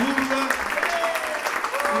 ex alumna.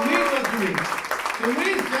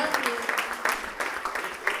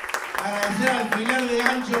 Agradecer al Pilar de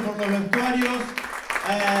Gancho por los vestuarios.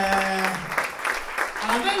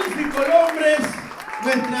 A Delphi Colombres,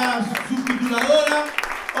 nuestra subtituladora,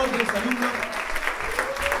 otra exalumna.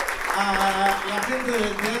 A la gente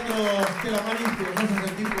del Teatro Stella Maris, que nos hace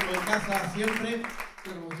sentir como en casa siempre,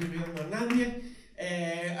 no nos estoy olvidando a nadie.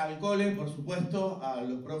 Al cole, por supuesto, a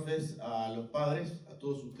los profes, a los padres, a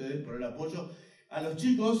todos ustedes por el apoyo, a los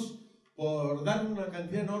chicos por dar una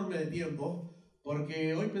cantidad enorme de tiempo,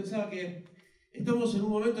 porque hoy pensaba que estamos en un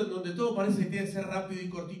momento en donde todo parece que tiene que ser rápido y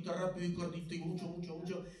cortito y mucho.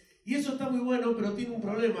 Y eso está muy bueno, pero tiene un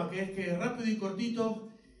problema, que es que rápido y cortito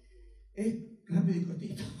es rápido y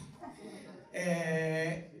cortito.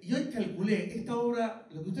 Y hoy calculé, esta obra,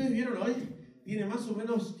 lo que ustedes vieron hoy, tiene más o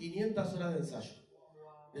menos 500 horas de ensayo,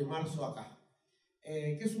 de marzo a acá,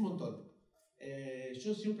 que es un montón.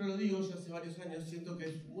 Yo siempre lo digo, ya hace varios años, siento que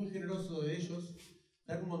es muy generoso de ellos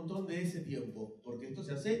dar un montón de ese tiempo, porque esto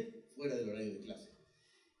se hace fuera del horario de clase.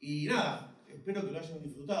 Y nada, espero que lo hayan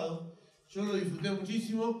disfrutado. Yo lo disfruté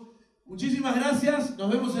muchísimo. Muchísimas gracias.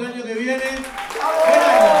 Nos vemos el año que viene. ¡Buen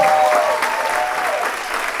año!